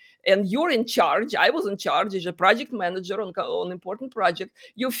launch, and you're in charge. I was in charge as a project manager on important project.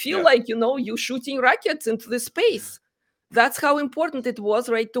 You feel Yeah. like, you're shooting rockets into the space. That's how important it was,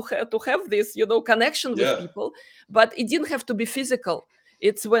 right, to have this, connection with Yeah. people. But it didn't have to be physical.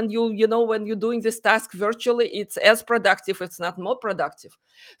 It's when you're doing this task virtually, it's as productive, it's not more productive.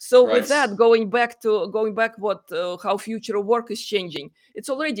 So with Right. that, going back what how future of work is changing, it's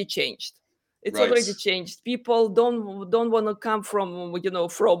already changed. It's Right. already changed. People don't want to come from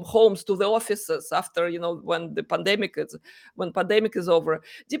homes to the offices after, when pandemic is over.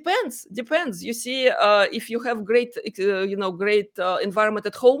 Depends. You see, if you have great environment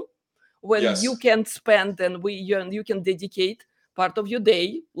at home, when you Yes. can spend and you can dedicate part of your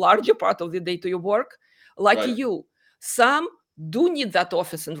day, larger part of the day, to your work, like Right. you. Some do need that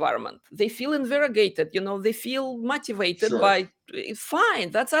office environment. They feel invigorated, they feel motivated Sure. by.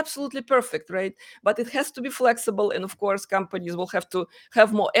 Fine, that's absolutely perfect, right? But it has to be flexible, and of course companies will have to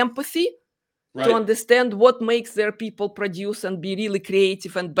have more empathy to Right. understand what makes their people produce and be really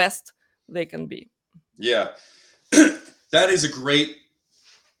creative and best they can be. Yeah. That is a great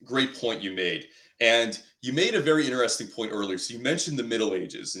point you made. And you made a very interesting point earlier. So you mentioned the Middle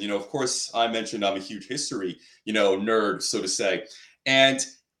Ages. And, of course, I mentioned I'm a huge history, nerd, so to say. And,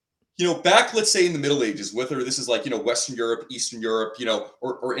 back, let's say in the Middle Ages, whether this is like, Western Europe, Eastern Europe,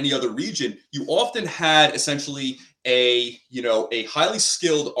 or any other region, you often had essentially a highly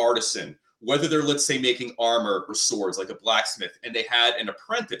skilled artisan, whether they're, let's say, making armor or swords, like a blacksmith, and they had an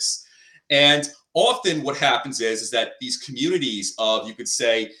apprentice. And often what happens is that these communities of, you could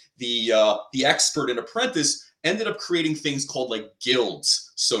say, the expert and apprentice ended up creating things called like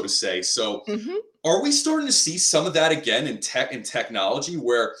guilds, so to say. So Mhm. are we starting to see some of that again in tech and technology,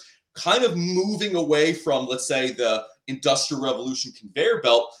 where kind of moving away from, let's say, the industrial revolution conveyor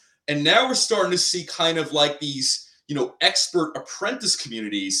belt, and now we're starting to see kind of like these, expert apprentice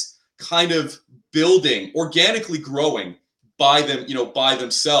communities kind of building, organically growing by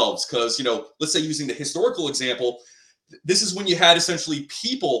themselves? Because, let's say, using the historical example, this is when you had essentially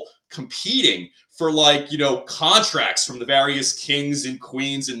people competing for, like, contracts from the various kings and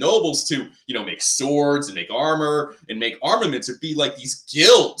queens and nobles to, make swords and make armor and make armaments. It'd be like these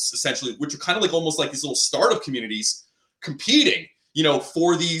guilds, essentially, which are kind of like almost like these little startup communities competing,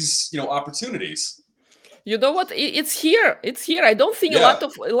 for these, opportunities. You know what? It's here. I don't think a Yeah. lot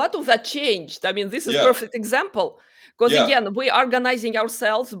of a lot of that changed. I mean, this is Yeah. perfect example, because Yeah. again, we are organizing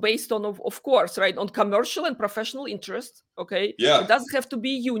ourselves based on, of course, right, on commercial and professional interest. Okay, it Yeah. doesn't have to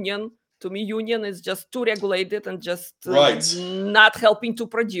be union. To me, union is just too regulated and just Right. not helping to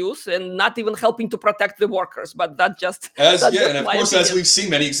produce and not even helping to protect the workers. But that just As that's yeah, just and of my course, as opinion. we've seen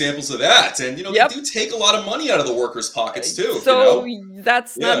many examples of that, and they Yep. do take a lot of money out of the workers' pockets too. So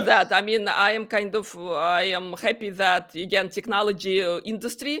that's not Yeah. that. I mean, I am happy that again technology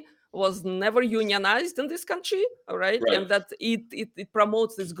industry was never unionized in this country, all right, Right. and that it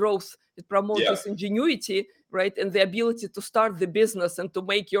promotes this growth, it promotes Yeah. this ingenuity, right, and the ability to start the business and to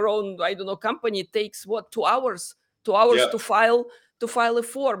make your own, I don't know, company. It takes what, 2 hours, 2 hours Yeah. to file a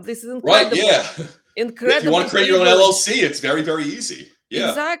form. This is Right. incredible, Yeah. Yeah. If you want incredibly to create your own privileged. LLC, it's very, very easy. Yeah.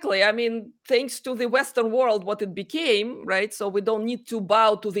 Exactly. I mean, thanks to the Western world, what it became, right? So we don't need to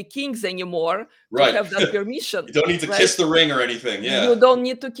bow to the kings anymore to Right. have that permission, You don't need to right? kiss the ring or anything. Yeah. You don't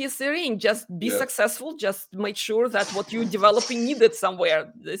need to kiss the ring. Just be Yeah. successful. Just make sure that what you're developing needed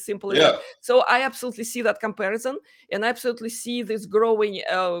somewhere. As simple as that. Yeah. So I absolutely see that comparison, and I absolutely see this growing,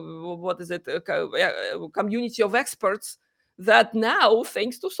 what is it, community of experts that now,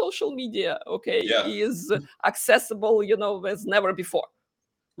 thanks to social media, okay, Yeah. is accessible, as never before.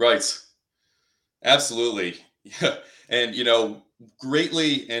 Right. Absolutely. Yeah. And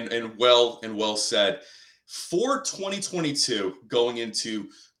greatly and well said. For 2022 going into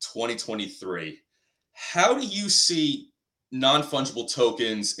 2023, how do you see non-fungible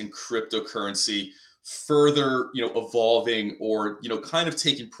tokens and cryptocurrency further, evolving or, kind of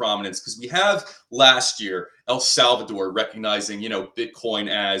taking prominence? Because we have last year El Salvador recognizing, Bitcoin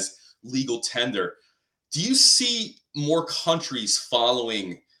as legal tender. Do you see more countries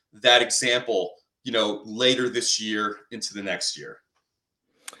following that example, later this year into the next year?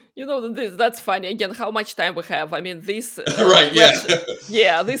 That's funny. Again, how much time we have? I mean, this Right. Yeah. question,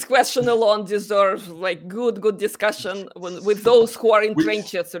 yeah, this question alone deserves like good discussion with those who are in We,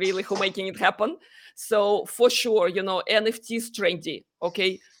 trenches, really, who making it happen. So for sure, NFT is trendy.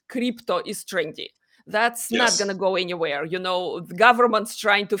 Okay, crypto is trendy. That's not gonna yes. go anywhere. The government's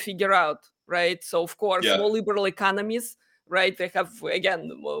trying to figure out, right? So of course, Yeah. more liberal economies, right? They have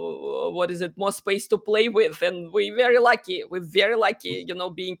again, what is it? More space to play with, and we're very lucky. We're very lucky,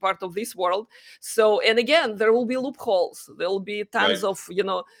 being part of this world. So, and again, there will be loopholes. There will be Right.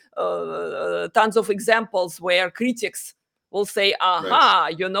 tons of examples where critics will say, Right.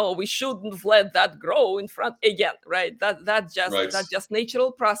 "Aha, we shouldn't let that grow in front again." Right? Right. That's just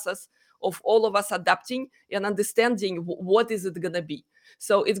natural process of all of us adapting and understanding what is it gonna be.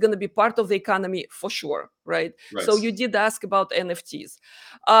 So it's going to be part of the economy for sure, right? Right. So you did ask about NFTs.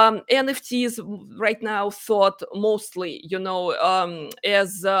 NFTs right now thought mostly,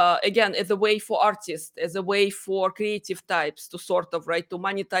 as again, as a way for artists, as a way for creative types to sort of to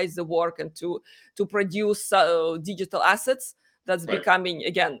monetize the work and to produce digital assets. That's Right. becoming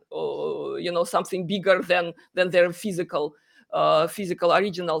again, something bigger than their physical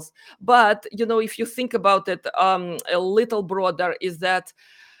originals. But if you think about it a little broader, is that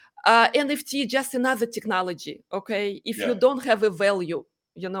NFT just another technology. Okay, if you Yeah. don't have a value,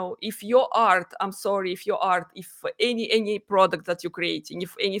 if your art, I'm sorry, if your art, if any product that you're creating,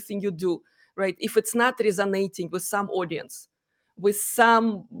 if anything you do, right, if it's not resonating with some audience, with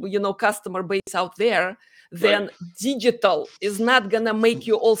some customer base out there, Right. then digital is not gonna make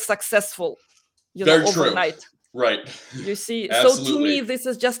you all successful Very true. overnight. Right. You see, so to me, Absolutely. this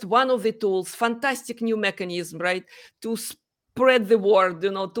is just one of the tools, fantastic new mechanism, right? To spread the word,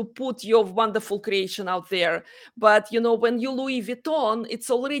 to put your wonderful creation out there. But, when you Louis Vuitton, it's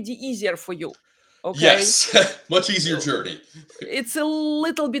already easier for you. Okay. Yes. Much easier journey. It's a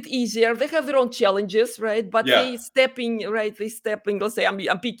little bit easier. They have their own challenges, right? But Yeah. they stepping, let's say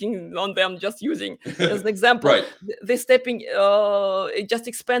I'm picking on them, just using as an example, Right. they stepping, just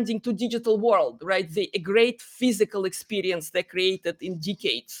expanding to digital world, right? A great physical experience they created in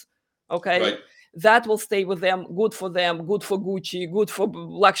decades. Okay. Right. That will stay with them, good for Gucci, good for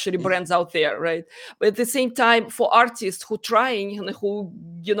luxury brands out there, right? But at the same time, for artists who trying and who,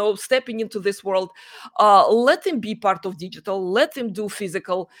 stepping into this world, let them be part of digital, let them do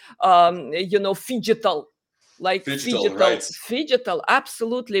physical, phygital, like Digital. Right. phygital,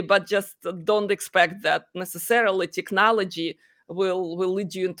 absolutely. But just don't expect that necessarily technology will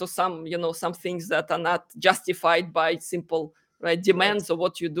lead you into some things that are not justified by simple right Right. demands of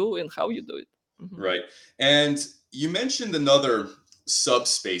what you do and how you do it. Mhm. Right. And you mentioned another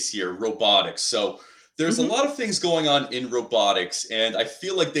subspace here, robotics. So there's a Mhm. lot of things going on in robotics, and I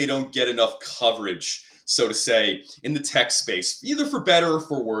feel like they don't get enough coverage, so to say, in the tech space, either for better or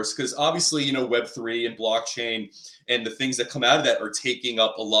for worse. Because obviously, Web3 and blockchain and the things that come out of that are taking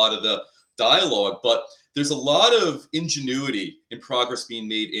up a lot of the dialogue. But there's a lot of ingenuity and progress being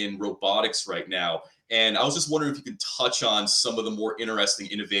made in robotics right now. And I was just wondering if you could touch on some of the more interesting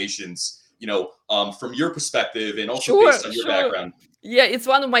innovations, from your perspective and also Sure, based on your sure. background. Yeah, it's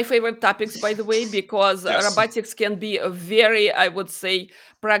one of my favorite topics, by the way, because Yes. robotics can be a very, I would say,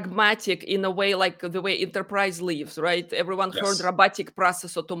 pragmatic in a way, like the way enterprise lives, right? Everyone heard Yes. robotic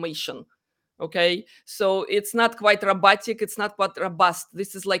process automation. Okay, so it's not quite robotic, it's not quite robust.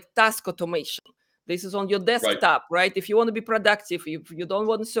 This is like task automation. This is on your Right. desktop, right? If you want to be productive, if you don't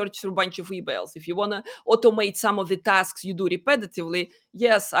want to search through a bunch of emails, if you want to automate some of the tasks you do repetitively,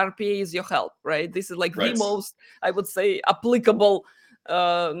 yes, RPA is your help, right? This is like the Right. most, I would say, applicable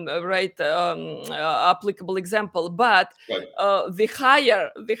applicable example. But Right. the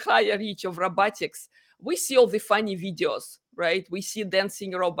higher reach of robotics, we see all the funny videos, right? We see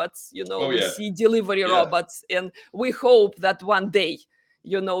dancing robots, Oh we yeah. see delivery Yeah. robots, and we hope that one day,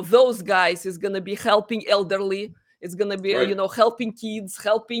 those guys is gonna be helping elderly. It's gonna be, Right. helping kids,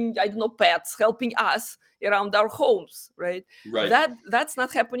 helping, I don't know, pets, helping us around our homes, right? Right. That's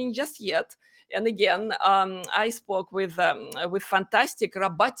not happening just yet. And again, I spoke with fantastic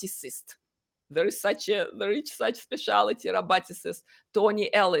roboticist. There is such specialty roboticist,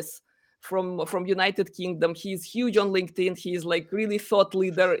 Tony Ellis from United Kingdom. He's huge on LinkedIn. He's like really thought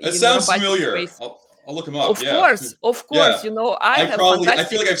leader That in sounds robotic familiar. space. I'll look him up. Yeah. Of course, Yeah. I have I feel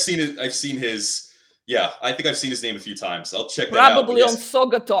fantastic. like I've seen it. I've seen his, Yeah, I think I've seen his name a few times. I'll check that out. But Probably on yes,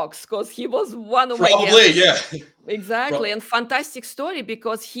 SaugaTalks, because he was one of my probably, guests. yeah. Exactly. And fantastic story,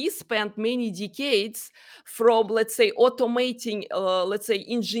 because he spent many decades from, let's say, automating, let's say,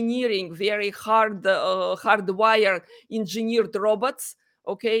 engineering very hardwire engineered robots.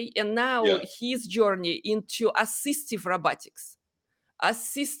 Okay. And now Yeah, his journey into assistive robotics,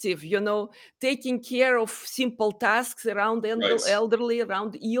 assistive, taking care of simple tasks around right, elderly,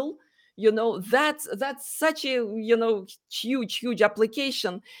 around ill. That's such a huge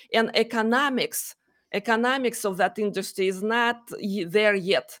application. And economics of that industry is not there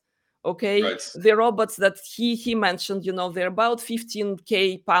yet. Okay, right, the robots that he mentioned, they're about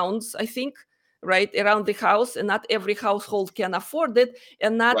 15K pounds, I think, right, around the house, and not every household can afford it,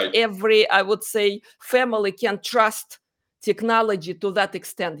 and not right, every, I would say, family can trust technology to that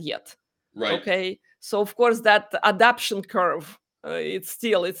extent yet. right, Okay, so of course that adoption curve, it's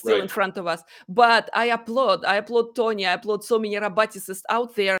still in right, front of us. But I applaud Tony, I applaud so many roboticists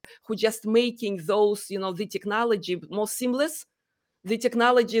out there who just making those, the technology more seamless, the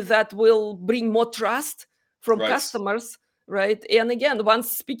technology that will bring more trust from right, customers, right? And again, once,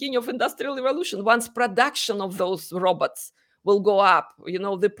 speaking of industrial revolution, once production of those robots will go up,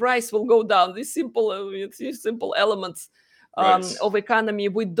 the price will go down. These simple elements right. of economy,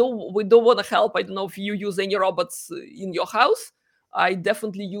 we do want to help. I don't know if you use any robots in your house. I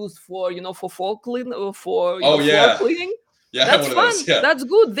definitely use for, for floor clean, for, Oh floor yeah, cleaning. yeah. I have That's one of those. fun. Yeah, That's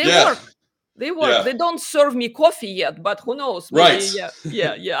good. They yeah, work. They work. yeah. They don't serve me coffee yet, but who knows? Maybe, Right,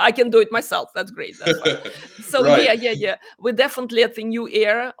 yeah. I can do it myself. That's great. That's fine. So right, yeah. We're definitely at the new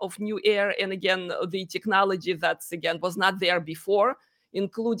era, and again, the technology that's again was not there before,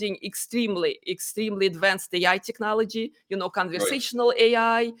 including extremely advanced AI technology. right, Conversational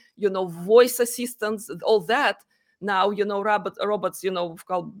AI. Voice assistants, all that. Now, robots,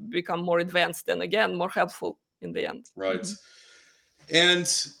 become more advanced and again more helpful in the end. right. Mhm. And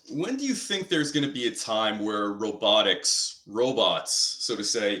when do you think there's going to be a time where robots, so to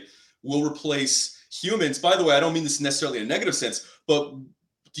say, will replace humans? By the way, I don't mean this necessarily in a negative sense, but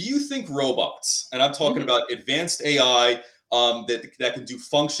do you think robots, and I'm talking Mhm. about advanced AI, that can do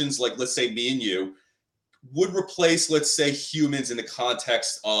functions like, let's say, me and you, would replace, let's say, humans in the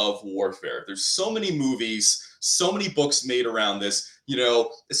context of warfare? There's so many movies, so many books made around this,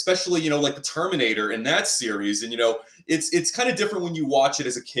 especially, like the Terminator in that series. And, it's kind of different when you watch it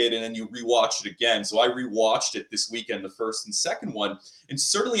as a kid and then you rewatch it again. So I rewatched it this weekend, the first and second one. And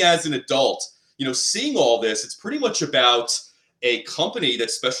certainly as an adult, seeing all this, it's pretty much about a company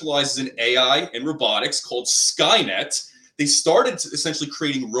that specializes in AI and robotics called Skynet. They started essentially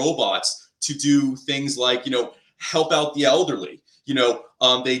creating robots to do things like, help out the elderly.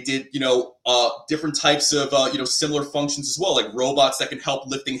 They did, different types of, similar functions as well, like robots that can help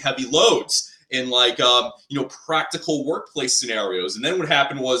lifting heavy loads in like, practical workplace scenarios. And then what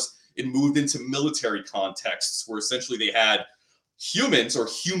happened was it moved into military contexts where essentially they had humans or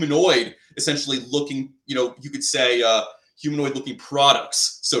humanoid essentially looking, you could say, humanoid looking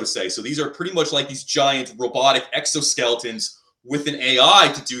products, so to say. So these are pretty much like these giant robotic exoskeletons with an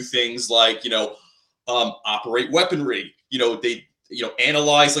AI to do things like, operate weaponry. They,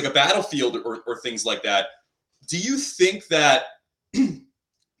 analyze like a battlefield or things like that. Do you think that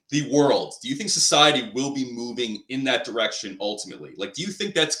do you think society will be moving in that direction ultimately? Like, do you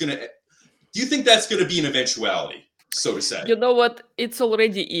think that's gonna be an eventuality, so to say? You know what? It's Right,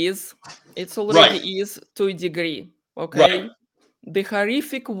 already is to a degree. right, Okay. The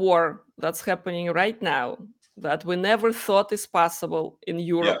horrific war that's happening right now, that we never thought is possible in yeah,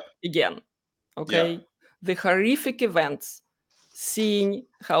 Europe again. yeah, Okay. The horrific events, seeing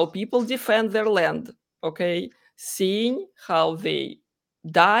how people defend their land. Okay. Seeing how they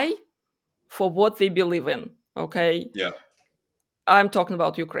die for what they believe in. Okay. yeah, I'm talking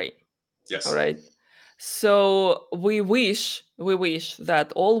about Ukraine. All yes, right. So we wish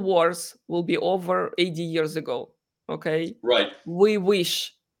that all wars will be over 80 years ago. Okay. right, We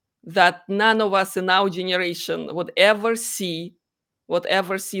wish that none of us in our generation would ever see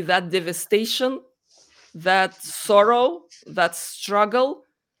that devastation, that sorrow, that struggle,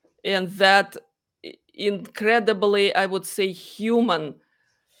 and that incredibly, I would say, human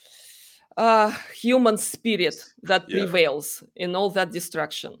spirit that yeah, prevails in all that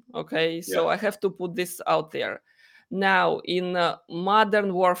destruction. Okay, yeah, so I have to put this out there. Now, in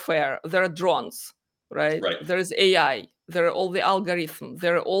modern warfare, there are drones, right? right, There is AI, there are all the algorithms,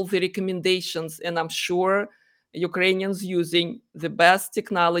 there are all the recommendations, and I'm sure Ukrainians using the best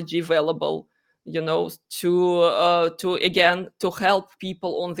technology available, to again to help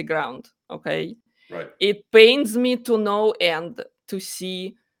people on the ground. Okay, right, it pains me to no end to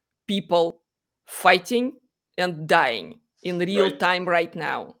see people fighting and dying in real Right. time right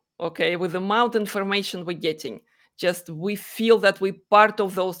now. Okay, with the amount of information we're getting, just we feel that we're part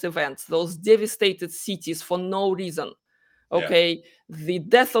of those events, those devastated cities for no reason. Yeah. Okay, the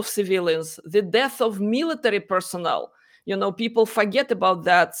death of civilians, the death of military personnel. People forget about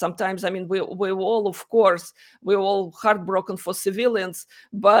that sometimes. I mean, we all, of course, we're all heartbroken for civilians,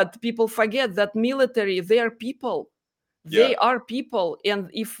 but people forget that military, they are people. Yeah. They are people, and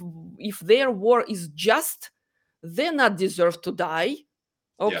if their war is just, they not deserve to die.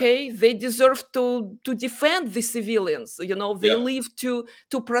 Yeah. Okay, they deserve to defend the civilians. They Yeah. live to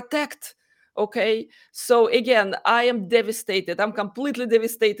protect. Okay, so again, I am devastated. I'm completely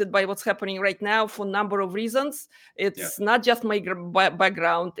devastated by what's happening right now for a number of reasons. Yeah. It's not just my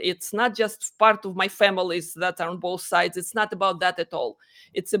background, it's not just part of my families that are on both sides. It's not about that at all.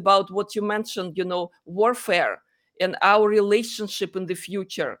 It's about what you mentioned, warfare and our relationship in the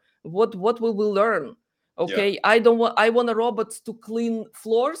future. What will we learn? Yeah. Okay, I want robots to clean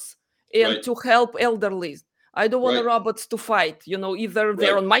floors and Right. to help elderly. I don't want Right. robots to fight, either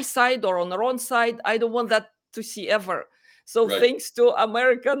they're Right. on my side or on their own side. I don't want that to see ever. So Right. thanks to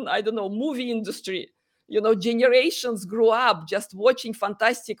American, I don't know, movie industry, generations grew up just watching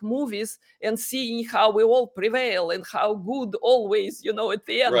fantastic movies and seeing how we all prevail and how good always, at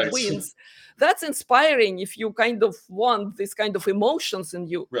the end Right. wins. That's inspiring if you kind of want this kind of emotions in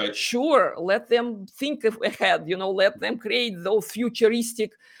you. Right. Sure, let them think ahead, let them create those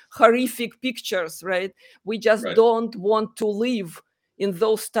futuristic, horrific pictures, right? We just Right. don't want to live in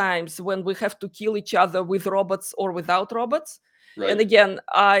those times when we have to kill each other with robots or without robots. And Right. again,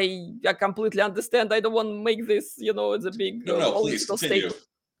 I completely understand. I don't want to make this, it's a big No, no, please political continue.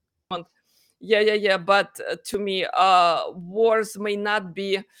 statement. Yeah. But to me, wars may not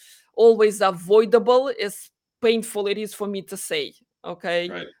be always avoidable, as painful it is for me to say. Okay,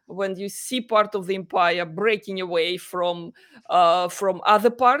 Right. when you see part of the empire breaking away from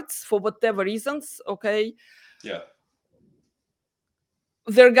other parts for whatever reasons, okay, Yeah.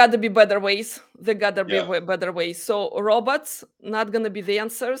 there gotta be better ways. There gotta be Yeah. better ways. So robots not gonna be the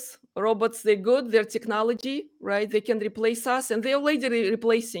answers. Robots, they're good. They're technology, right? They can replace us, and they're already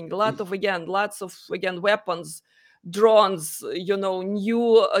replacing a lot of lots of weapons, drones.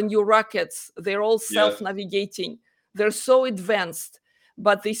 New rockets. They're all Yeah. self-navigating. They're so advanced,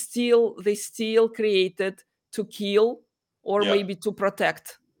 but they still created to kill or Yeah. maybe to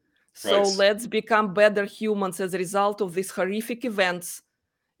protect. So Right. let's become better humans as a result of these horrific events,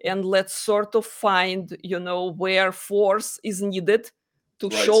 and let's sort of find where force is needed to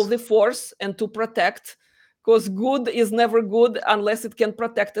Right. show the force and to protect, because good is never good unless it can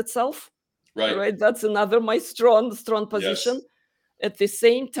protect itself. Right. Right, that's another my strong position. Yes. At the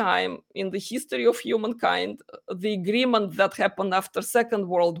same time, in the history of humankind, the agreement that happened after Second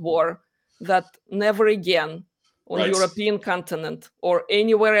World War, that never again on Right. European continent or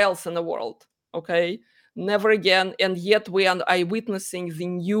anywhere else in the world, okay, never again. And yet we are witnessing the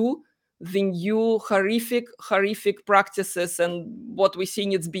new horrific practices, and what we're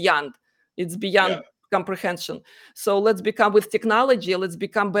seeing, it's Yeah. beyond comprehension. So let's become, with technology, let's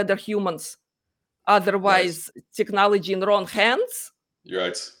become better humans. Right. Otherwise, technology in the wrong hands, You're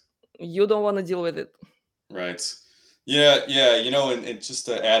right. you don't want to deal with it. Right. Yeah, yeah, and just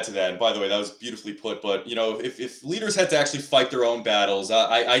to add to that, and by the way, that was beautifully put, but if leaders had to actually fight their own battles,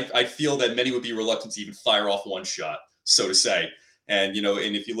 I feel that many would be reluctant to even fire off one shot, so to say. And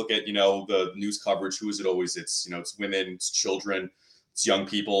and if you look at the news coverage, who is it always? It's women, it's children, it's young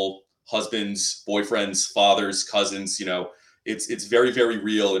people, husbands, boyfriends, fathers, cousins. It's very very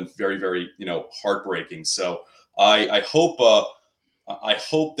real and very very heartbreaking. So I hope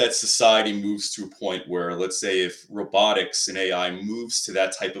that society moves to a point where, let's say, if robotics and AI moves to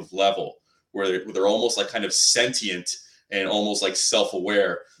that type of level, where they're almost like kind of sentient and almost like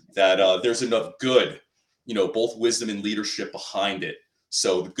self-aware, that there's enough good, both wisdom and leadership behind it,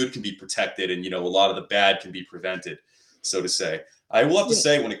 so the good can be protected, and a lot of the bad can be prevented, so to say. I will have to You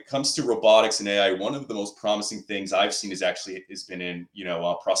say, when it comes to robotics and AI, one of the most promising things I've seen has been in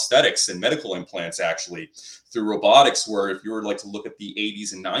prosthetics and medical implants, actually, through robotics, where if you were like to look at the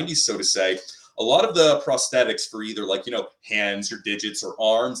 80s and 90s, so to say, a lot of the prosthetics for either like hands or digits or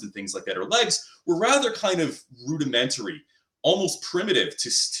arms and things like that, or legs, were rather kind of rudimentary, almost primitive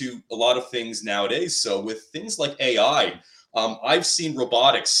to a lot of things nowadays. So with things like AI, I've seen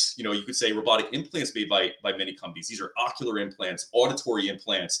robotics, you could say robotic implants made by many companies. These are ocular implants, auditory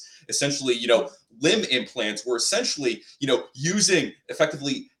implants, essentially, limb implants, were essentially, using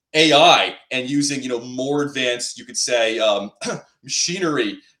effectively AI and using, more advanced, you could say,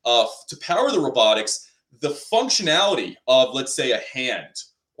 machinery to power the robotics. The functionality of, let's say, a hand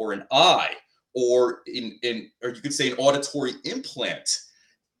or an eye or or you could say an auditory implant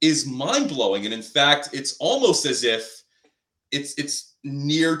is mind-blowing. And in fact, it's almost as if it's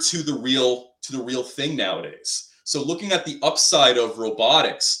near to the real thing nowadays. So looking at the upside of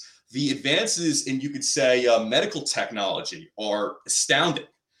robotics, the advances in, you could say, medical technology are astounding,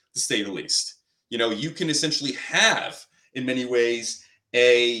 to say the least. You can essentially have, in many ways,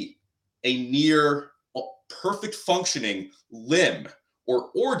 a near perfect functioning limb or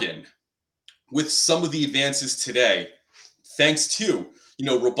organ with some of the advances today, thanks to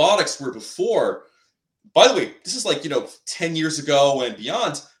robotics, where before, by the way, this is like 10 years ago and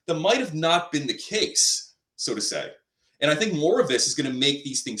beyond, that might have not been the case, so to say. And I think more of this is going to make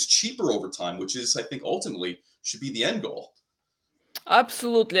these things cheaper over time, which is, I think, ultimately should be the end goal.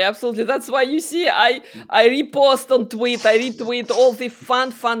 Absolutely, absolutely. That's why you see, I repost on tweet, I retweet all the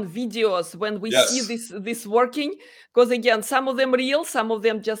fun videos when we see Yes. this working. Because again, some of them real, some of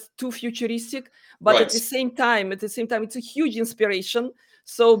them just too futuristic. But Right. at the same time, it's a huge inspiration.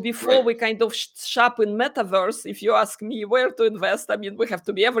 So before Right. we kind of shop in Metaverse, if you ask me where to invest, I mean, we have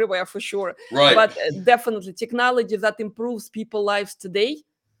to be everywhere for sure. Right. But definitely technology that improves people's lives today.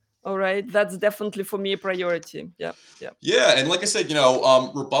 All right, that's definitely for me a priority. Yeah, yeah. Yeah, and like I said,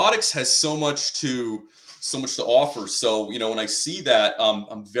 robotics has so much to offer. So when I see that,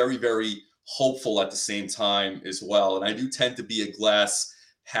 I'm very, very hopeful at the same time as well. And I do tend to be a glass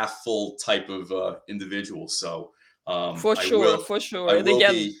half full type of individual. So For I sure, will for sure. I And will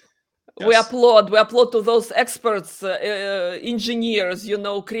again, be. we Yes. applaud to those experts, engineers,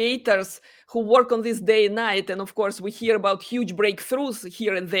 creators who work on this day and night. And of course, we hear about huge breakthroughs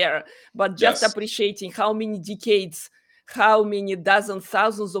here and there, but just Yes. appreciating how many decades, how many dozens,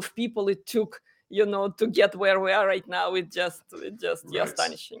 thousands of people it took, to get where we are right now. It just yeah, Right.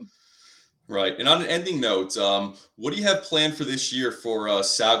 astonishing. Right. And on an ending note, what do you have planned for this year for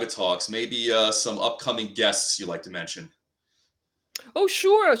SaugaTalks? Maybe some upcoming guests you'd like to mention. Oh,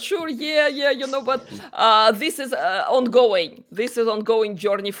 sure. Yeah. But this is ongoing. This is ongoing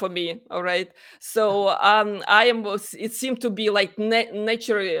journey for me. All right. So I am. It seemed to be like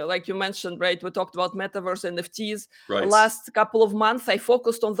naturally, like you mentioned, right? We talked about metaverse, NFTs. Right. Last couple of months, I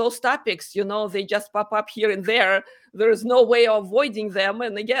focused on those topics. They just pop up here and there. There is no way of avoiding them.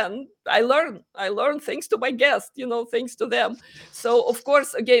 And again, I learn thanks to my guests. Thanks to them. So of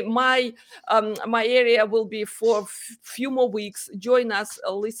course, again, my area will be for few more weeks. Join us,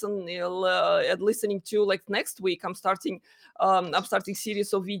 listening to, like, next week. I'm starting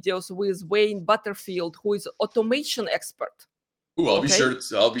series of videos with Wayne Butterfield, who is automation expert. Ooh, Okay,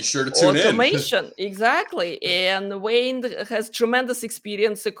 I'll be sure to tune in. automation, exactly. And Wayne has tremendous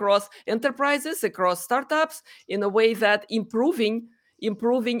experience across enterprises, across startups, in a way that improving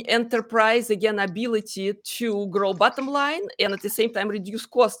enterprise, again, ability to grow bottom line and at the same time reduce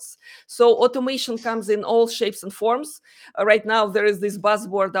costs. So automation comes in all shapes and forms. Right now there is this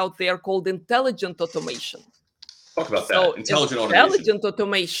buzzword out there called intelligent automation. Talk about So that. Intelligent automation. intelligent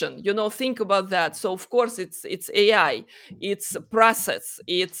automation, think about that. So of course it's AI, it's process,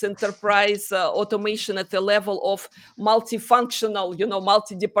 it's enterprise automation at the level of multifunctional,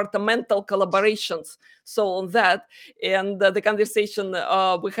 multi-departmental collaborations. So on that, and the conversation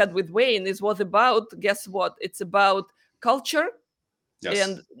we had with Wayne was about, guess what? It's about culture Yes.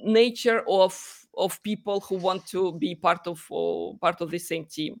 and nature of people who want to be part of the same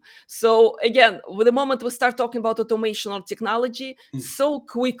team. So again, with the moment we start talking about automation or technology, so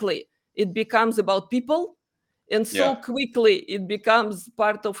quickly it becomes about people, and so Yeah. quickly it becomes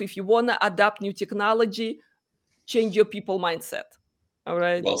part of, if you want to adapt new technology, change your people mindset. All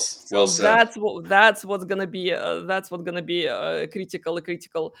right. Well So said. that's what's gonna be a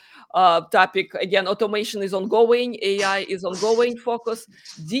critical topic. Again, automation is ongoing, AI is ongoing focus,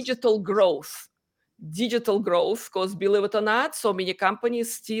 digital growth. Digital growth, because believe it or not, so many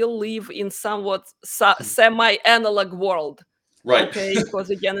companies still live in somewhat semi-analog world. Right. Okay,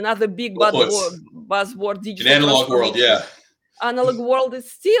 because again, another big Well put. buzzword, An digital analog world. transformation. Yeah. Analog world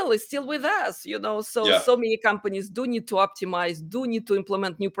is still with us. So Yeah. so many companies do need to optimize, do need to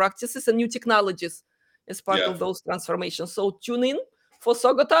implement new practices and new technologies as part Yeah. of those transformations. So tune in for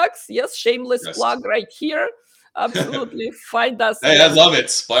SaugaTalks. Yes, shameless Yes. plug right here. Absolutely, find us. Hey, I Yes. love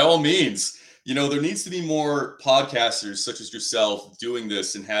it. By all means. There needs to be more podcasters such as yourself doing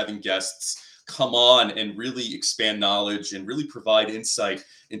this and having guests come on and really expand knowledge and really provide insight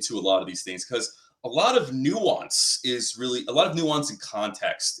into a lot of these things, because a lot of nuance and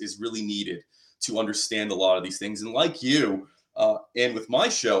context is really needed to understand a lot of these things. And like you, and with my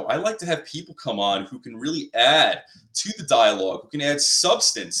show, I like to have people come on who can really add to the dialogue, who can add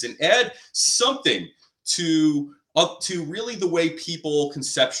substance and add something to up to really the way people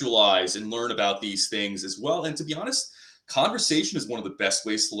conceptualize and learn about these things as well. And to be honest, conversation is one of the best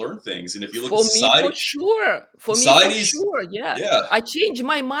ways to learn things. And if you look at For me, for society, sure. For me, for societies, sure. Yeah. yeah, I change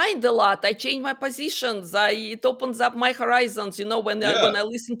my mind a lot. I change my positions. It opens up my horizons. yeah, When I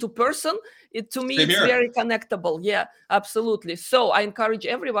listen to person, to me same it's here. very connectable. Yeah, absolutely. So I encourage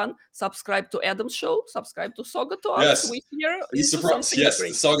everyone, subscribe to Adam's show, subscribe to Soga Talks. Yes. We here Are you into surprised? something Yes, the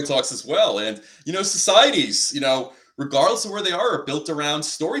great. Saga Talks as well. And, societies, regardless of where they are built around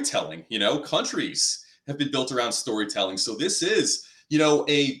storytelling. Countries have been built around storytelling. So this is,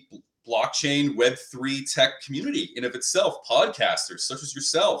 a blockchain Web3 tech community in of itself, podcasters such as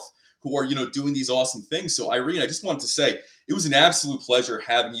yourself who are, doing these awesome things. So Irene, I just wanted to say it was an absolute pleasure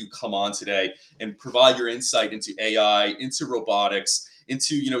having you come on today and provide your insight into AI, into robotics,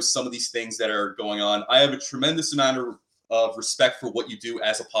 into, some of these things that are going on. I have a tremendous amount of respect for what you do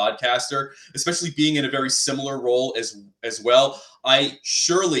as a podcaster, especially being in a very similar role as well. I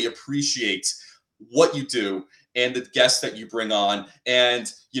surely appreciate what you do and the guests that you bring on,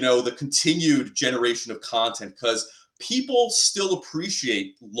 and the continued generation of content, because people still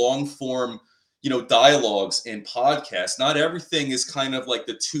appreciate long form dialogues and podcasts. Not everything is kind of like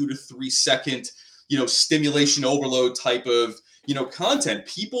the 2 to 3 second stimulation overload type of content.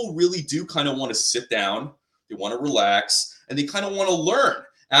 People really do kind of want to sit down, they want to relax, and they kind of want to learn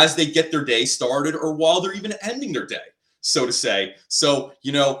as they get their day started or while they're even ending their day, so to say. So,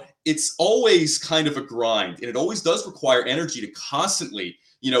 it's always kind of a grind, and it always does require energy to constantly,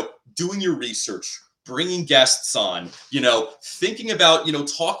 doing your research, bringing guests on, thinking about,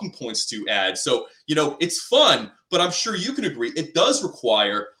 talking points to add. So, it's fun, but I'm sure you can agree it does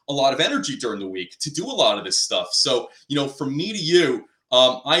require a lot of energy during the week to do a lot of this stuff. So, from me to you,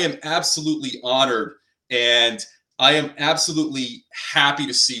 I am absolutely honored, and I am absolutely happy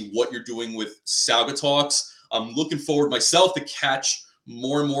to see what you're doing with SaugaTalks. I'm looking forward myself to catch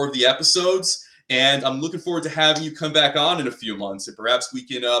more and more of the episodes. And I'm looking forward to having you come back on in a few months. And perhaps we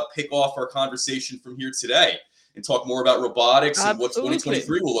can pick off our conversation from here today and talk more about robotics and what Absolutely.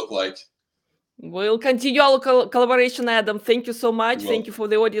 2023 will look like. We'll continue our collaboration, Adam. Thank you so We much. Thank will. you for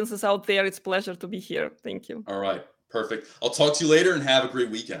the audiences out there. It's a pleasure to be here. Thank you. All right. Perfect. I'll talk to you later and have a great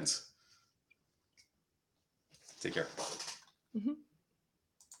weekend. Take care. Mhm.